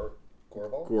him?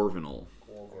 Gorval? Gorvenal.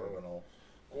 Gorvenal.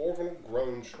 Gorvenal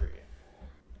Growntree.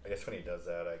 I guess when he does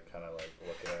that, I kind of like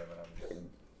look at him and I'm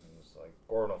just like,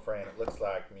 Gorvenal Frayne, it looks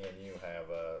like me and you have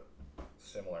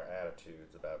similar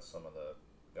attitudes about some of the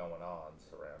going-ons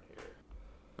around here.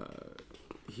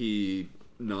 He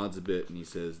nods a bit and he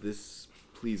says, "This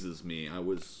pleases me. I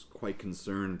was quite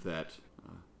concerned that,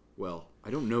 well,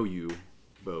 I don't know you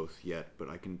both yet, but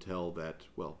I can tell that,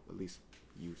 well, at least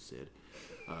you, Sid,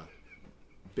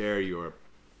 bear your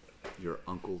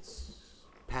uncle's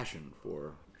passion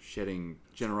for shedding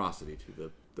generosity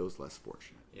to those less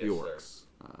fortunate, Yes, the orcs.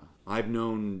 I've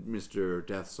known Mr.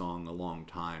 Deathsong a long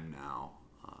time now.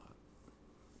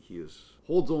 He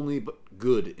holds only but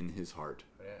good in his heart."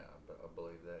 Yeah, but I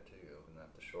believe that too. And that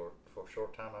for a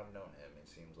short time I've known him, he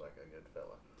seems like a good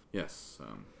fella. Yes,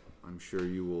 I'm sure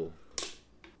you will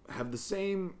have the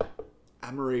same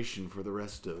admiration for the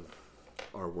rest of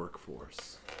our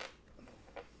workforce.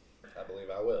 I believe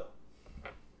I will.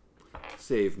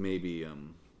 Save maybe,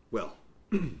 well,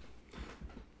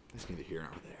 that's neither here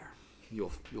nor there. You'll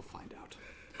find out.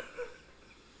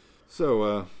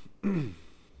 So, did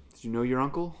you know your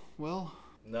uncle well?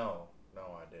 No,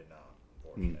 I did not,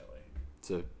 fortunately.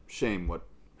 It's a shame what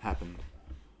happened.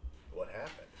 What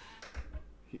happened?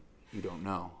 You don't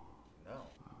know. No.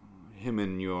 Him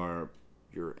and your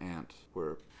aunt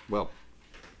were, well,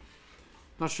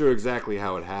 not sure exactly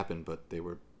how it happened, but they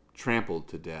were trampled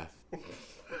to death. You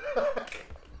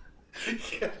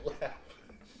can't laugh.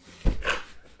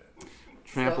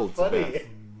 Trampled It's not to funny. death.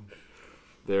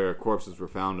 Their corpses were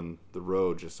found in the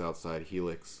road just outside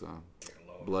Helix,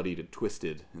 bloodied and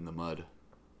twisted in the mud.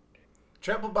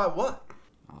 Trampled by what?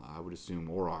 I would assume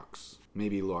aurochs,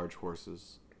 maybe large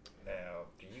horses. Now,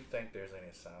 do you think there's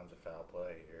any signs of foul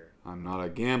play here? I'm not a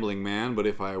gambling man, but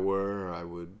if I were, I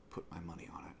would put my money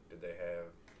on it. Did they have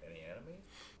any enemies?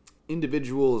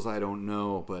 Individuals, I don't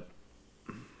know, but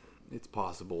it's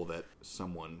possible that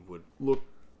someone would look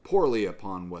poorly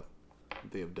upon what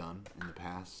they have done in the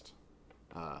past.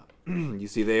 You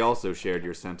see, they also shared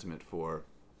your sentiment for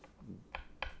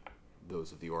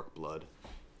those of the orc blood.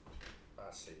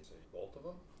 I see. So both of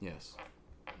them? Yes.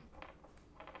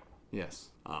 Yes.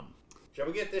 Shall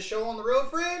we get this show on the road,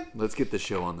 Fred? Let's get the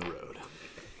show on the road.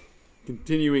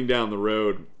 Continuing down the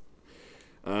road,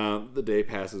 the day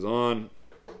passes on,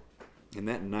 and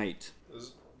that night...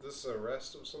 Is this a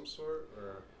rest of some sort,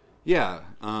 or...? Yeah,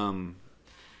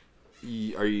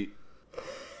 you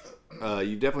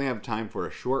definitely have time for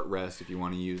a short rest if you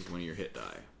want to use one of your hit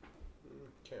die.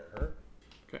 Can't hurt.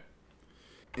 Okay.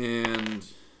 And...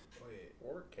 Wait,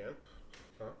 or can.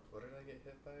 Huh? What did I get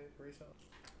hit by recently?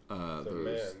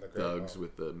 those the thugs grandpa.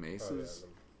 with the maces. Oh,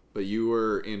 But you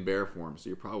were in bear form, so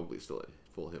you're probably still at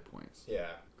full hit points. Yeah.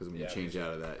 Because when you change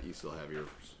out of that, you still have your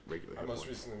regular I hit most points.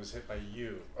 recently was hit by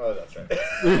you. Oh, that's right.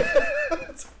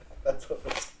 that's what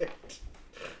was it.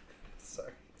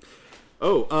 Sorry.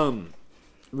 Oh,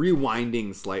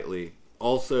 rewinding slightly.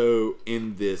 Also,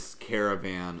 in this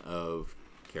caravan of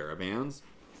caravans,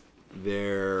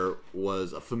 there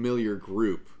was a familiar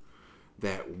group.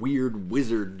 That weird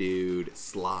wizard dude,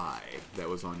 Sly, that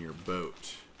was on your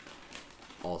boat,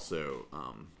 also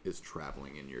is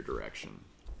traveling in your direction.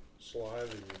 Sly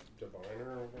the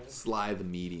diviner or whatever? Sly the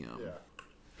medium. Yeah.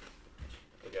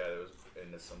 The guy that was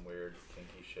into some weird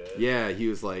kinky shit. Yeah, he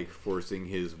was like forcing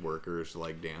his workers to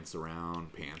like dance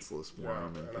around pantsless for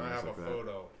him and and things I have like a that.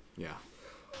 photo. Yeah.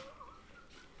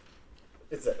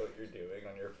 Is that what you're doing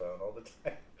on your phone all the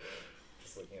time?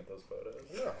 Just looking at those photos?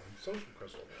 Yeah, social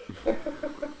crystal.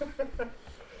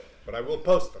 But I will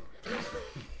post them.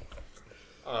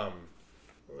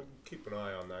 We'll keep an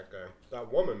eye on that guy.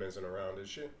 That woman isn't around, is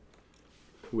she?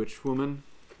 Which woman?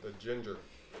 The ginger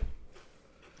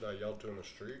that I yelled to in the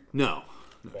street. No,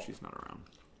 Well. she's not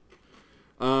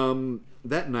around.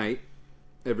 That night,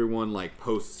 everyone like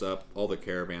posts up. All the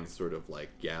caravans sort of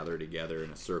like gather together in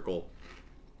a circle,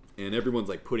 and everyone's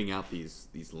like putting out these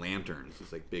lanterns,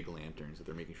 these like big lanterns that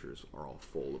they're making sure are all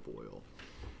full of oil,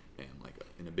 and like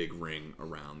in a big ring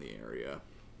around the area.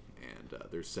 And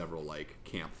there's several like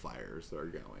campfires that are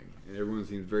going, and everyone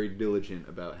seems very diligent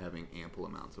about having ample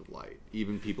amounts of light.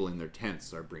 Even people in their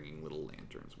tents are bringing little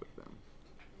lanterns with them.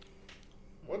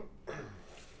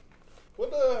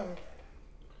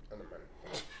 Never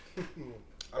mind.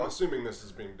 I'm assuming this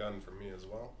is being done for me as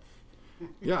well.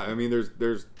 Yeah, I mean,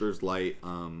 there's light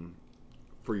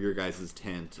for your guys'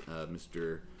 tent.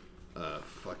 Mr.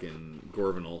 Fucking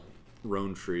Gorvenal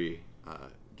Roantree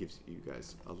gives you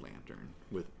guys a lantern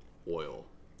with oil.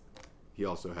 He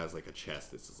also has like a chest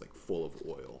that's just like full of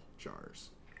oil jars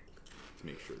to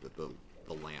make sure that the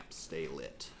lamps stay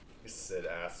lit. Sid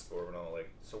asks Orbanal,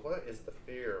 like, so what is the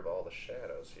fear of all the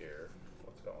shadows here?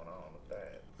 What's going on with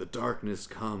that? The darkness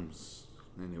comes,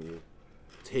 and it will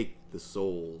take the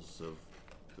souls of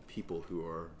the people who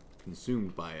are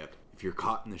consumed by it. If you're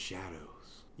caught in the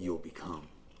shadows, you'll become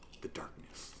the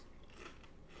darkness.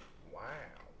 Wow.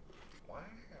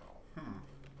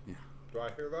 Yeah. Do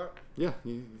I hear that? Yeah,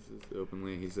 he says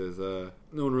openly. He says, no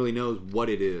one really knows what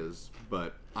it is,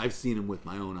 but I've seen them with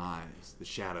my own eyes. The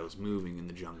shadows moving in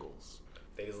the jungles.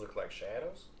 They just look like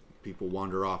shadows? People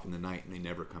wander off in the night and they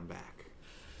never come back.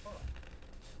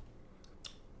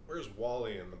 Where's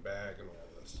Wally in the bag and all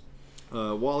this?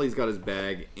 Wally's got his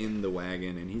bag in the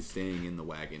wagon, and he's staying in the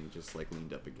wagon, just like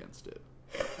leaned up against it.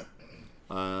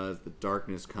 As the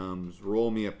darkness comes, roll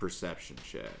me a perception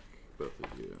check, both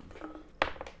of you.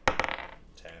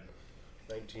 10.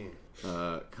 19.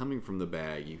 Coming from the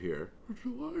bag, you hear, "Would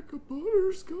you like a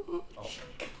butterscotch?" Oh.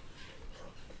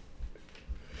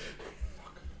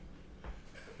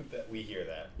 That we hear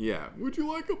that. Yeah, would you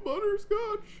like a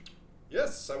butterscotch?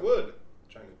 Yes, I would.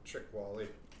 Trying to trick Wally.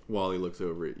 Wally looks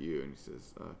over at you and he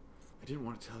says, I didn't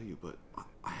want to tell you, but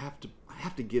I have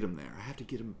to get him there. I have to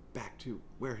get him back to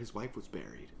where his wife was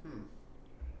buried.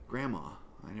 Grandma.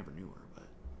 I never knew her, but...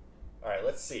 Alright,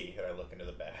 let's see. And I look into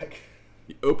the bag.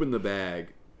 You open the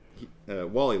bag.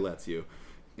 Wally lets you.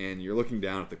 And you're looking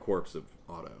down at the corpse of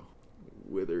Otto.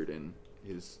 Withered, and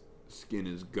his skin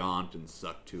is gaunt and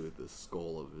sucked to the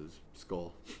skull, his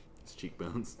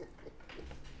cheekbones.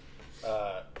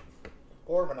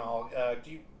 Orbanal,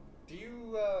 do you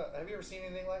have you ever seen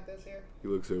anything like this here? He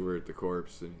looks over at the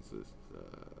corpse and he says,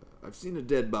 I've seen a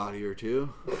dead body or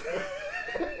two.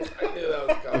 I knew that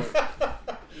was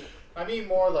coming. I mean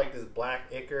more like this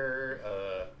black ichor,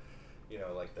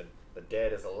 like the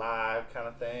dead is alive kind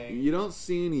of thing. You don't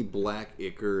see any black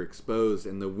ichor exposed,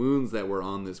 and the wounds that were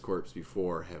on this corpse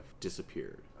before have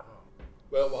disappeared.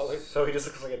 Well, Wally. So he just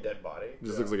looks like a dead body.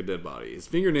 Just Yeah. looks like a dead body. His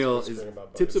Scream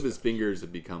about tips of bodies. his fingers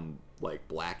have become like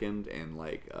blackened, and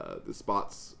like the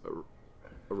spots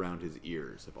around his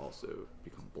ears have also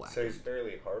become blackened. So he's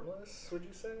fairly harmless, would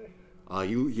you say?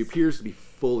 He appears to be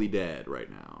fully dead right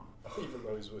now. Even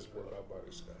though he's whispering about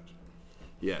butterscotch.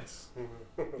 Yes,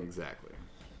 exactly.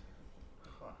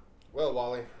 Well,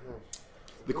 Wally.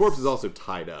 The corpse is also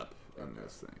tied up in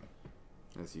this thing.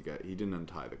 As he didn't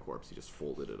untie the corpse; he just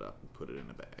folded it up and put it in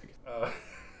a bag.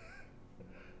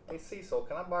 Hey Cecil,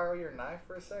 can I borrow your knife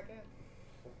for a second?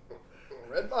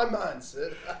 Read my mind,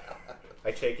 Sid.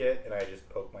 I take it and I just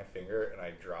poke my finger and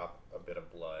I drop a bit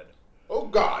of blood. Oh,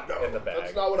 God, no. In the bag.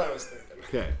 That's not what I was thinking.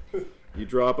 Okay. You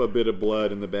drop a bit of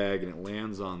blood in the bag, and it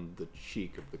lands on the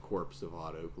cheek of the corpse of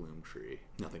Otto Gloomtree.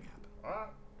 Nothing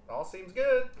happened. All seems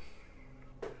good.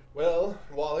 Well,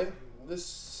 Wally,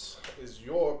 this is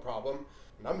your problem,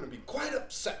 and I'm going to be quite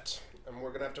upset. And we're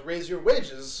going to have to raise your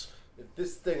wages if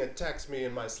this thing attacks me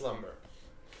in my slumber.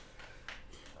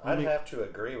 I'd have to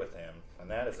agree with him, and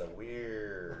that is a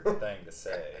weird thing to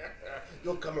say.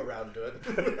 You'll come around to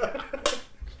it.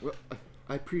 Well,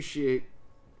 I appreciate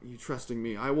you trusting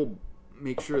me. I will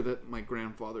make sure that my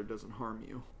grandfather doesn't harm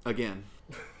you again.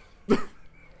 Well,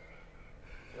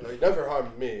 he never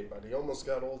harmed me, but he almost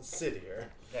got old Sid here.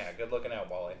 Yeah, good looking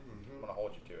out, Wally. I'm going to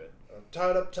hold you to it.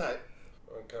 Tied up tight.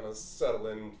 I'm kind of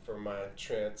settling for my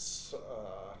trance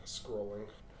scrolling.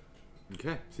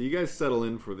 Okay, so you guys settle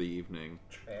in for the evening.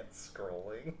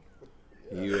 Trans-scrolling.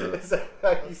 You, Is that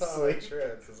how you That's how I sleep?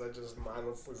 trance, is I just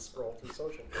mindlessly scroll through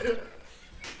social media.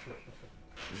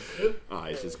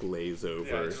 eyes just glaze over.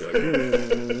 Yeah, It's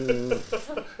just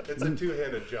like, It's a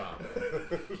two-handed job.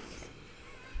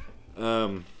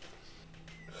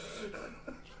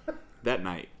 that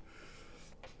night,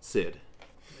 Sid,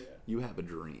 you have a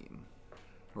dream,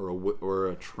 or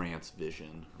a trance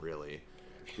vision, really.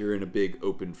 You're in a big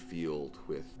open field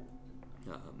with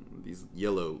these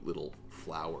yellow little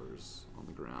flowers on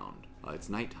the ground. It's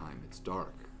nighttime. It's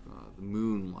dark. The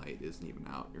moonlight isn't even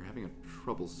out. You're having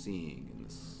trouble seeing in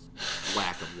this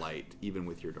lack of light, even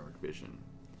with your dark vision.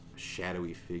 A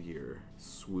shadowy figure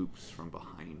swoops from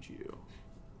behind you.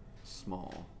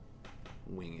 Small,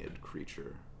 winged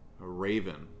creature. A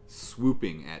raven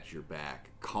swooping at your back,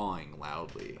 cawing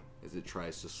loudly as it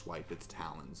tries to swipe its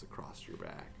talons across your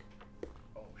back.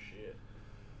 Oh, shit.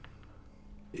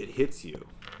 It hits you.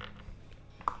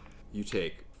 You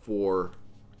take 4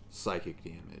 psychic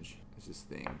damage as this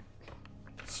thing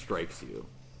strikes you.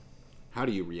 How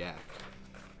do you react?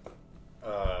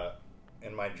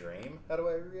 In my dream, how do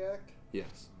I react?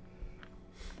 Yes.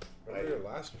 Remember your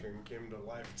last dream came to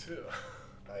life, too.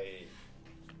 I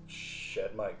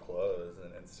shed my clothes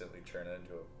and instantly turn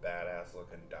into a badass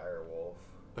looking dire wolf.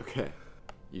 Okay.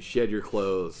 You shed your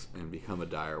clothes and become a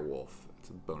dire wolf. It's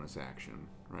a bonus action,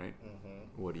 right?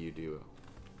 Mm-hmm. What do you do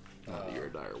now that you're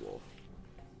a dire wolf?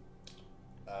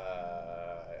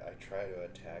 I try to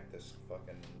attack this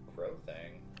fucking crow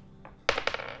thing,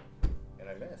 and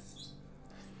I miss.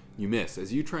 You miss.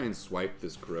 As you try and swipe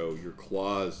this crow, your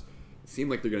claws seem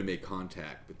like they're going to make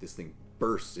contact, but this thing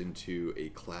bursts into a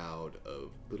cloud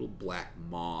of little black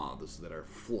moths that are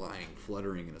flying,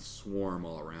 fluttering in a swarm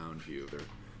all around you. They're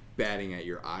batting at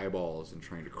your eyeballs and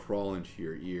trying to crawl into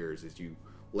your ears. As you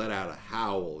let out a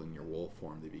howl in your wolf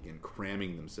form, they begin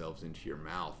cramming themselves into your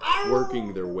mouth,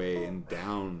 working their way in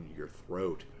down your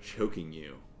throat, choking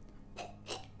you.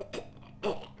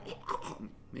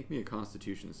 Make me a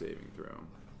Constitution saving throw.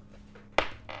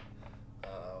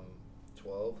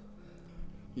 12.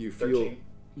 You 13.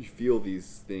 feel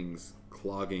these things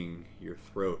clogging your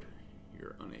throat.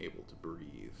 You're unable to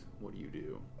breathe. What do you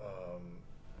do?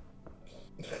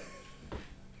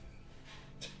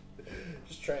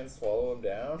 Just try and swallow them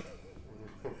down.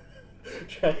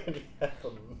 Try and have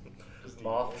a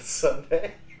moth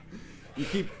Sunday. You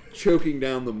keep choking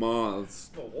down the moths.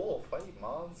 I'm a wolf. I eat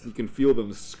moths. You can feel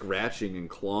them scratching and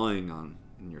clawing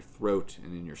in your throat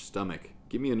and in your stomach.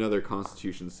 Give me another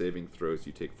Constitution saving throw so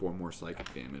you take 4 more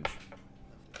psychic damage.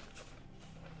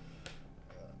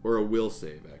 Or a will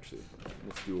save, actually.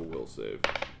 Let's do a will save.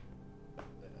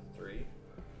 3.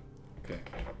 Okay.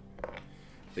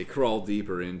 They crawl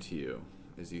deeper into you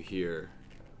as you hear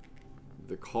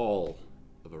the call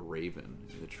of a raven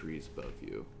in the trees above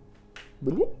you.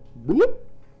 Or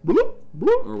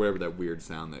whatever that weird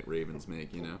sound that ravens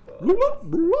make, you know?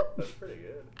 That's pretty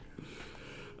good.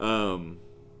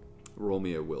 Roll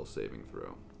me a will saving throw.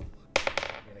 You're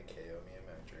gonna KO me in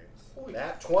my dreams. Holy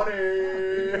Nat You 20!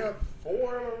 got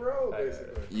 4 in a row,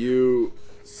 basically. You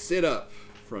sit up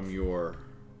from your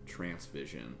trance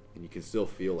vision, and you can still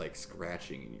feel like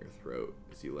scratching in your throat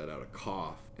as you let out a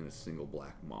cough, and a single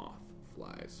black moth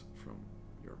flies from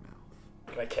your mouth.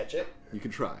 Can I catch it? You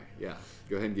can try, yeah.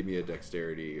 Go ahead and give me a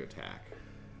dexterity attack.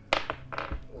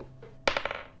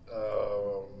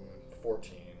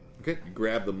 14. Okay. You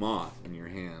grab the moth in your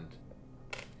hand,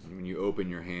 and when you open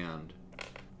your hand,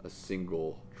 a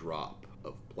single drop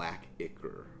of black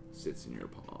ichor sits in your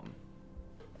palm.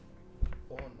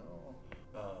 Oh no.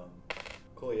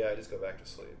 Cool, yeah, I just go back to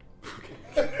sleep.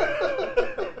 Okay.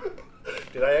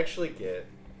 Did I actually get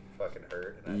fucking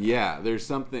hurt? Yeah, there's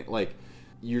something like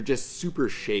you're just super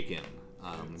shaken.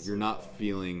 You're not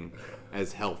feeling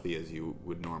as healthy as you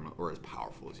would normally, or as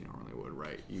powerful as you normally would,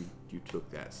 right? You took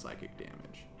that psychic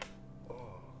damage.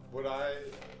 Would I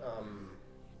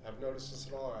have noticed this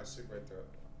at all, or I sleep right through it?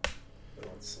 I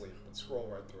don't sleep, but scroll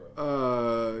right through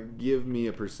it. Give me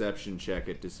a perception check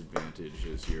at disadvantage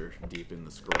as you're deep in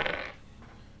the scroll.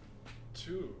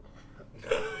 2.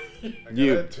 I got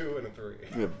a 2 and a 3.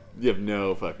 You have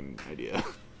no fucking idea.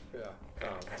 Yeah.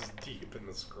 Just deep in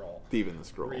the scroll. Deep in the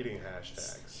scroll. Reading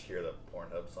hashtags. Hear the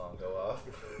Pornhub song go off.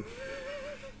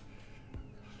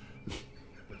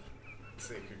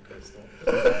 Sacred crystal.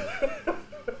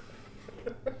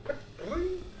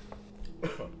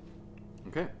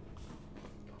 Okay.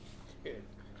 Hey,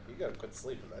 you gotta quit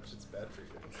sleeping. That shit's bad for you.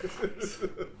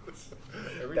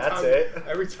 That's it.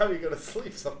 Every time you go to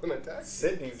sleep, something attacks you.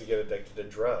 Sid needs to get addicted to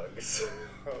drugs.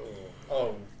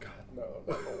 Oh, God, no.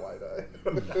 Not the wide eye.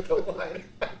 Not the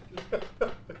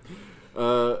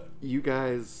wine. You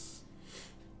guys,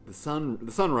 the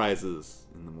sun rises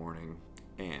in the morning,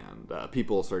 and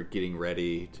people start getting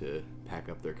ready to pack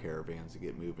up their caravans to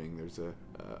get moving. There's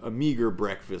a meager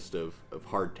breakfast of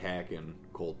hardtack and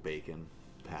cold bacon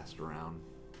passed around.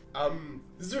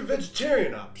 Is there a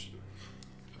vegetarian option?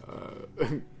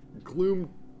 Gloom,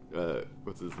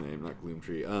 what's his name? Not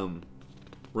Gloomtree.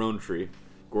 Roantree.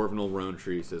 Gorvenal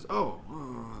Roantree says, I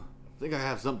think I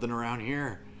have something around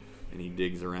here. And he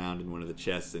digs around in one of the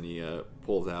chests and he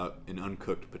pulls out an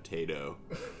uncooked potato.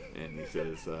 And he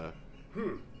says,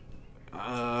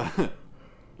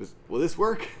 will this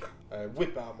work? I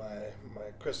whip out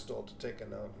my crystal to take a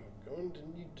note. I'm going to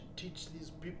need to teach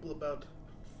these people about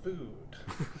food.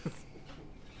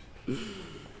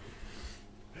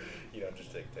 You don't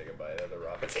just take a bite of the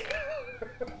raw potato.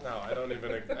 No, I don't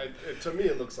even. To me,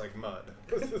 it looks like mud.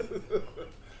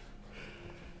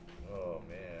 Oh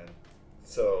man.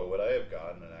 So would I have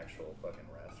gotten an actual fucking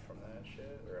rest from that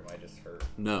shit, or am I just hurt?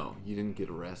 No, you didn't get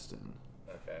a rest in.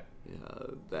 Okay. Yeah,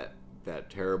 that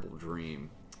terrible dream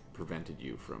prevented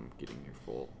you from getting your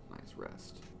full night's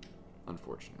rest,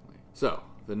 unfortunately. So,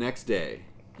 the next day,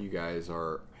 you guys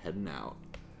are heading out,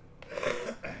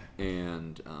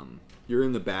 and you're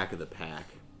in the back of the pack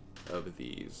of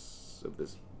this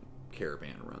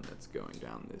caravan run that's going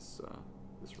down this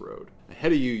road.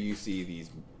 Ahead of you, you see these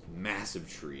massive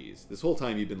trees. This whole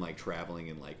time you've been like traveling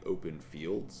in like open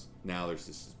fields. Now there's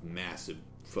this massive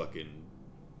fucking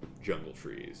jungle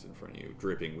trees in front of you,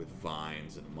 dripping with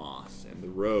vines and moss, and the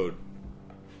road,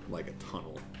 like a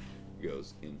tunnel,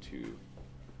 goes into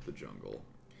the jungle.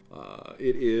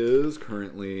 It is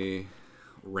currently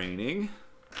raining.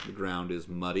 The ground is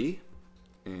muddy,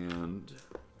 and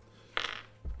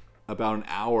about an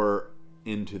hour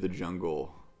into the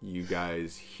jungle, you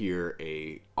guys hear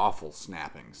a awful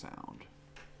snapping sound,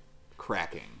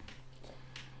 cracking,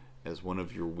 as one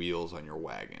of your wheels on your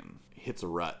wagon hits a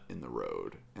rut in the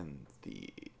road, and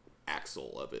the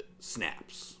axle of it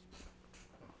snaps,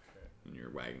 and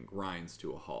your wagon grinds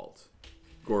to a halt.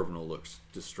 Gorvenal looks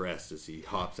distressed as he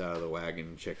hops out of the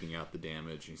wagon, checking out the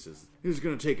damage, and he says, "This is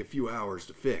going to take a few hours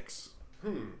to fix."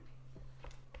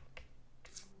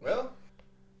 Well,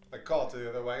 I call to the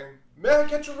other wagon. May I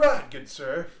catch a ride, good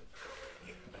sir?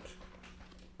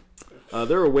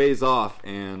 They're a ways off,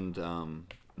 and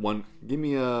give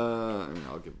me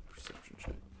I'll give a perception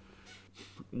check.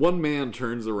 One man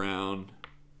turns around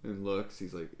and looks.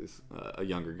 He's like this, a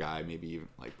younger guy, maybe even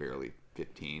like barely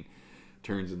 15.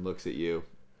 Turns and looks at you.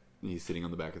 And he's sitting on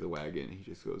the back of the wagon. He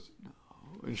just goes, "No,"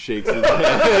 and shakes his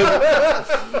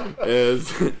head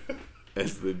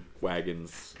as the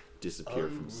wagons disappear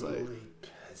from sight. Unruly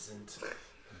peasant.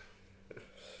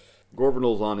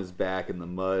 Gorvenal's on his back in the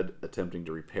mud, attempting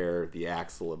to repair the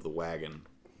axle of the wagon.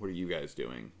 What are you guys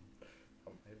doing?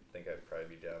 I think I'd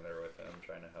probably be down there with him,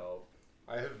 trying to help.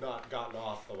 I have not gotten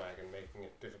off the wagon, making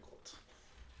it difficult.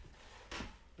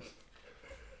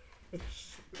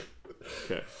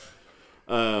 Okay.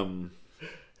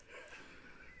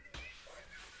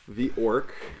 The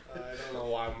orc. I don't know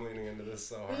why I'm leaning into this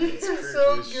so hard. It's You're creepy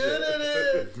so as good shit. at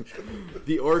it.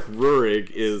 The orc Rurik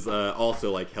is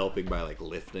also like helping by like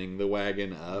lifting the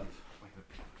wagon up.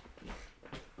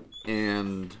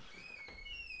 And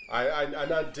I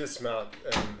not dismount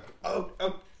and oh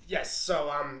yes.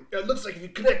 So it looks like if you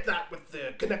connect that with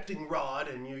the connecting rod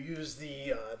and you use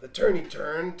the turny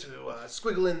turn to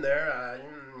squiggle in there,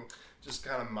 just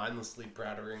kind of mindlessly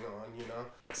prattering on,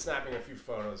 snapping a few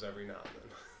photos every now and then.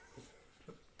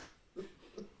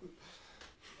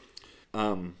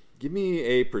 give me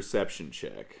a perception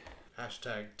check.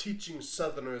 Hashtag teaching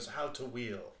Southerners how to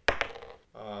wheel.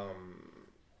 I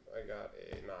got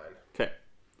a 9. Okay.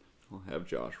 I'll have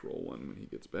Josh roll one when he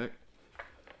gets back.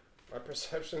 My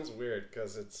perception's weird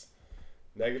because it's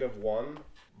 -1,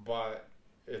 but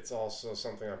it's also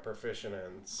something I'm proficient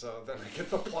in. So then I get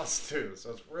the +2.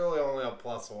 So it's really only a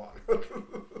 +1.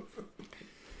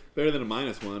 Better than a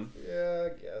 -1. Yeah,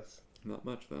 I guess. Not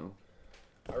much though.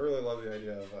 I really love the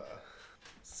idea of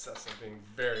Cecil being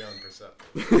very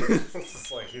unperceptive. It's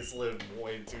just like he's lived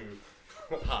way too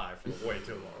high for way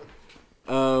too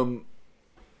long.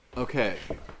 Okay.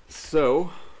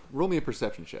 So, roll me a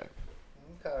perception check.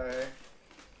 Okay.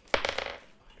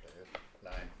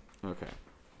 9. Okay.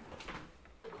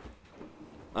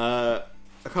 A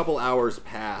couple hours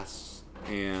pass,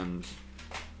 and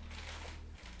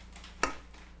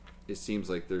it seems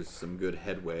like there's some good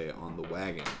headway on the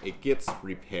wagon. It gets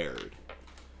repaired.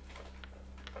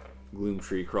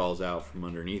 Gloomtree crawls out from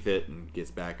underneath it and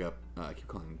gets back up. I keep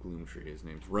calling him Gloomtree. His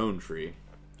name's Roantree.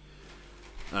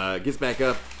 Gets back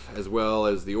up, as well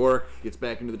as the orc. Gets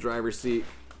back into the driver's seat.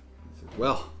 He says,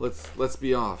 well, let's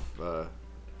be off.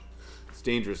 It's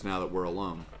dangerous now that we're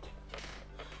alone.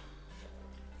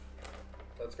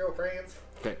 Let's go, friends.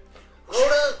 Okay.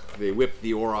 Load up. They whip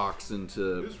the aurochs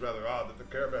into... It is rather odd that the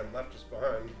caravan left us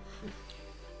behind.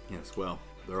 Yes, well,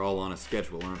 they're all on a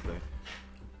schedule, aren't they?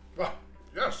 Well,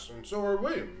 yes, and so are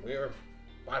we. We are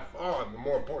by far the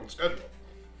more important schedule.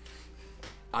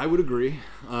 I would agree.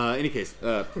 Any case,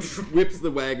 whips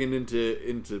the wagon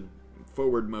into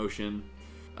forward motion.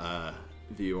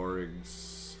 The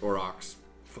aurochs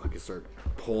start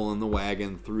pulling the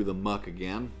wagon through the muck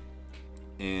again.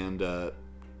 And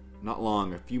not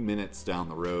long, a few minutes down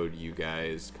the road, you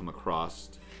guys come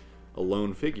across a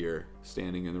lone figure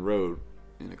standing in the road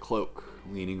in a cloak,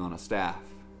 leaning on a staff.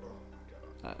 Oh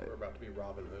my god, we're about to be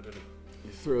Robin Hooded.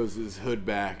 He throws his hood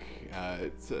back.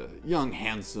 It's a young,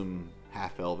 handsome,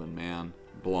 half-elven man,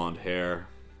 blonde hair.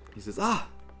 He says,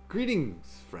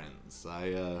 greetings, friends.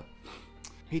 I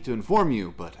hate to inform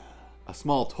you, but a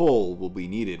small toll will be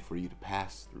needed for you to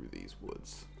pass through these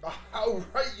woods. How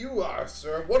right you are,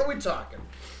 sir. What are we talking?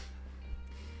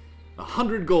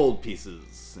 100 gold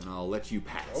pieces, and I'll let you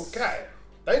pass. Okay,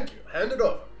 thank you. Hand it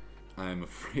over. I'm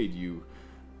afraid you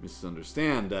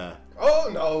misunderstand. Oh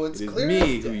no, it's It is clear.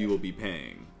 me as who day. you will be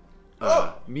paying.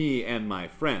 Oh. Me and my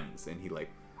friends. And he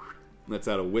lets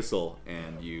out a whistle,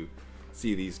 and you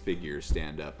see these figures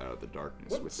stand up out of the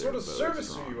darkness What with sort their of bows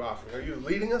service drawn. are you offering? Are you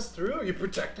leading us through? Are you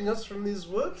protecting us from these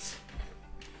woods?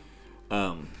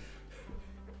 Does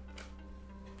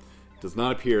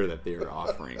not appear that they are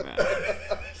offering that.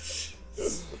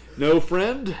 No,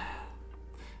 friend.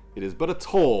 It is but a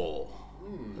toll.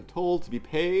 A toll to be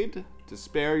paid to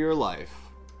spare your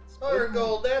life. 100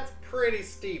 gold, that's pretty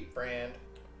steep, friend.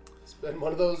 It's been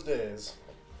one of those days.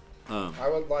 I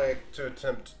would like to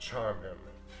attempt to charm him.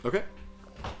 Okay.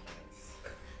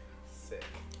 Sick.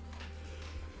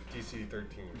 DC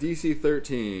 13. DC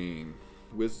 13.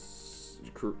 Was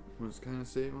kind of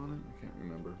save on it? I can't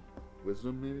remember.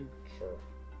 Wisdom, maybe? Sure.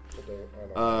 I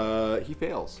don't He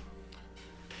fails.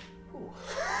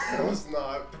 I was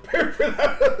not prepared for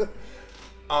that.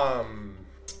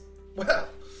 Well,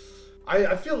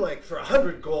 I feel like for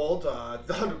 100 gold, the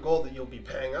 100 gold that you'll be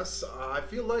paying us, I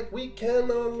feel like we can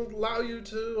allow you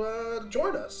to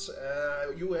join us.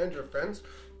 You and your friends,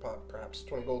 perhaps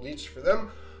 20 gold each for them.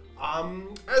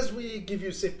 As we give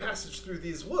you safe passage through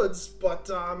these woods, but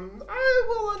I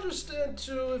will understand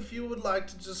too if you would like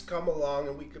to just come along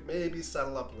and we could maybe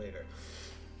settle up later.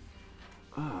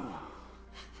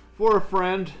 For a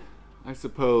friend, I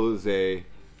suppose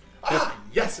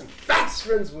Yes, and fast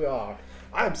friends we are.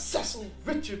 I'm Cecil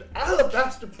Richard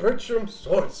Alabaster Bertram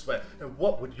Swordsweat, and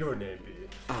what would your name be?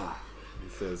 he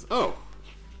says, "Oh,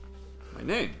 my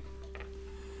name.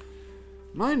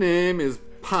 My name is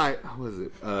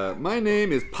my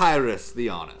name is Pyrrhus the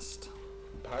Honest.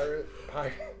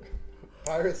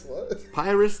 Pyrus what?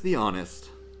 Pyrrhus the Honest.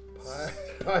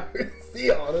 Pyrus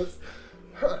the Honest.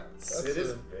 Huh. It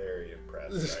is very impressive.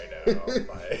 surprised right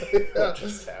now by what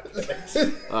just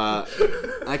happened.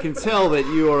 I can tell that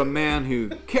you are a man who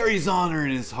carries honor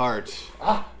in his heart.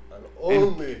 And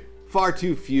only. Far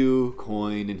too few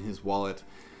coin in his wallet.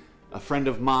 A friend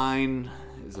of mine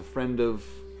is a friend of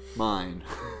mine.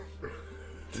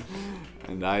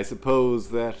 And I suppose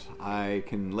that I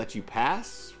can let you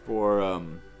pass for,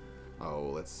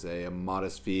 let's say a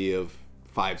modest fee of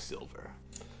 5 silver.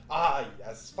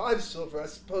 Yes, 5 silver. I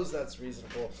suppose that's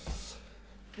reasonable.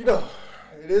 You know,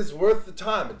 it is worth the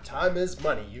time, and time is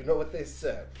money. You know what they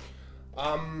said.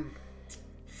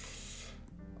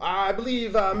 I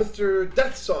believe Mr.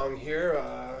 Deathsong here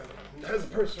has a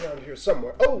purse around here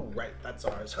somewhere. Oh, right, that's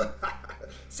ours.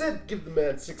 Said give the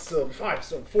man 6 silver, 5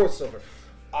 silver, 4 silver.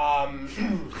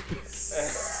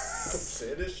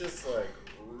 Sid is just like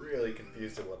really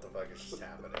confused at what the fuck is just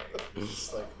happening. He's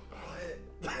just like, what?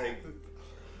 Like,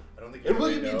 I don't think. And will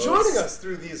you be joining us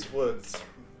through these woods?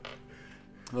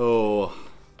 Oh,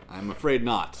 I'm afraid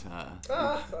not.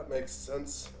 That makes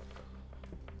sense.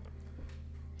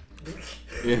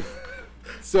 Yeah.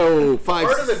 So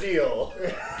Part of the deal.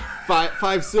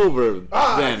 5 silver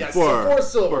then yes, for 4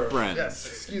 silver. for friends. Yes,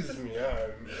 excuse me.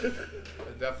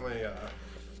 I'm definitely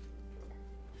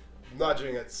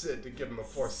nudging at Sid to give him a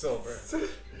 4 silver.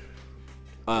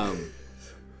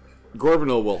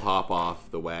 Gorvenal will hop off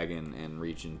the wagon and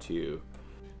reach into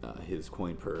his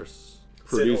coin purse, Sid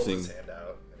producing. holds his hand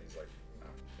out, and he's like, no.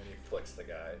 And he flicks the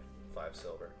guy 5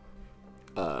 silver.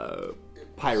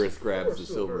 Pyrrhus grabs 4 the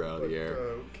silver out of the air,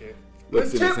 Okay.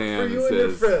 looks in Tip his hand, for you and and your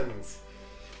says, friends.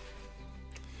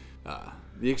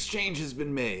 "The exchange has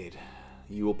been made.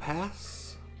 You will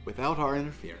pass without our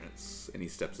interference." And he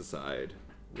steps aside,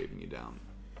 waving you down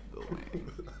the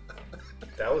lane.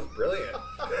 That was brilliant.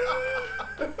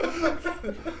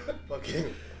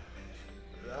 Fucking.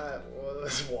 That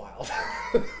was wild.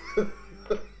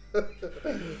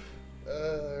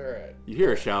 Alright. You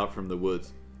hear a shout from the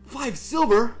woods. 5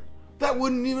 silver? That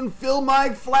wouldn't even fill my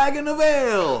flagon of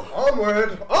ale!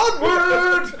 Onward!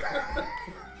 Onward!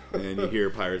 And you hear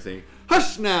Pyrrhus saying,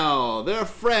 "Hush now! They're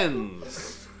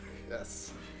friends!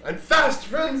 Yes. And fast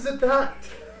friends at that!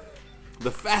 The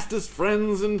fastest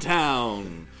friends in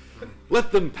town!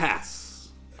 Let them pass!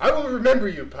 I will remember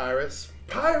you, Pyrrhus.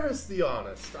 Pyrrhus the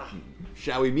Honest.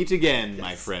 Shall we meet again,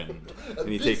 my friend?" And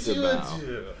he takes a bow.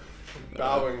 Adieu.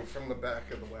 Bowing from the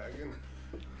back of the wagon.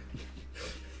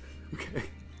 Okay.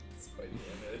 It's quite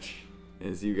the image.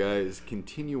 As you guys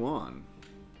continue on.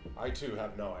 I too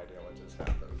have no idea what just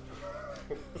happened.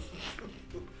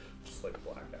 Just like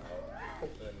black out.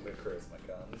 And then the charisma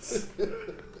comes.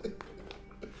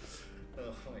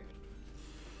 Oh my.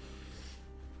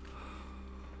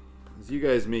 As you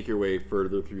guys make your way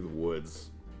further through the woods,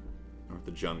 or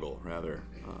the jungle, rather,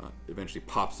 eventually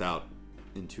pops out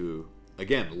into,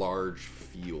 again, large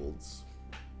fields.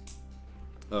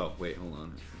 Oh, wait, hold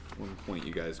on. At one point,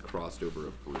 you guys crossed over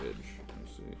a bridge.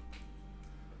 Let's see.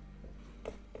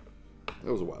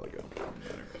 That was a while ago.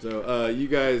 So, you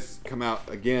guys come out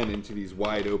again into these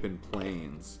wide open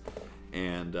plains,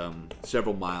 and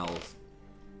several miles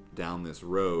down this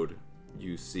road,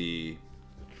 you see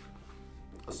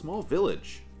a small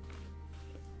village.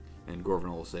 And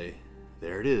Gorvenal will say,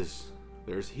 "There it is.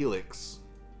 There's Helix."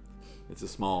 It's a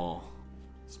small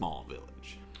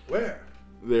village. Where?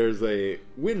 There's a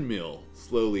windmill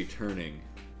slowly turning,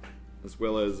 as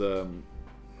well as a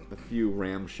few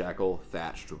ramshackle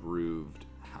thatched roofed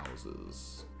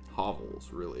houses,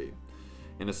 hovels really,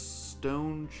 and a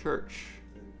stone church.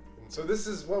 And so this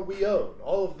is what we own,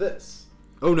 all of this.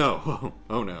 Oh no!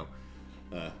 Oh no!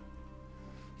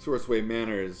 Swordsway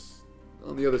Manor is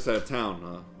on the other side of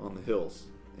town, on the hills,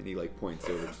 and he points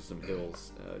over to some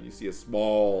hills. You see a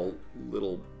small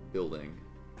little building,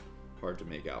 hard to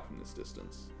make out from this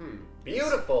distance.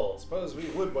 Beautiful. Suppose we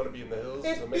would want to be in the hills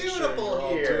It's to make sure beautiful you're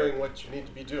all here. doing what you need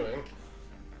to be doing.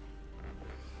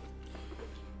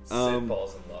 Sid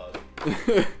falls in love.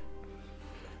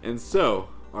 And so,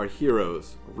 our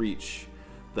heroes reach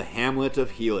the hamlet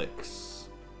of Helix.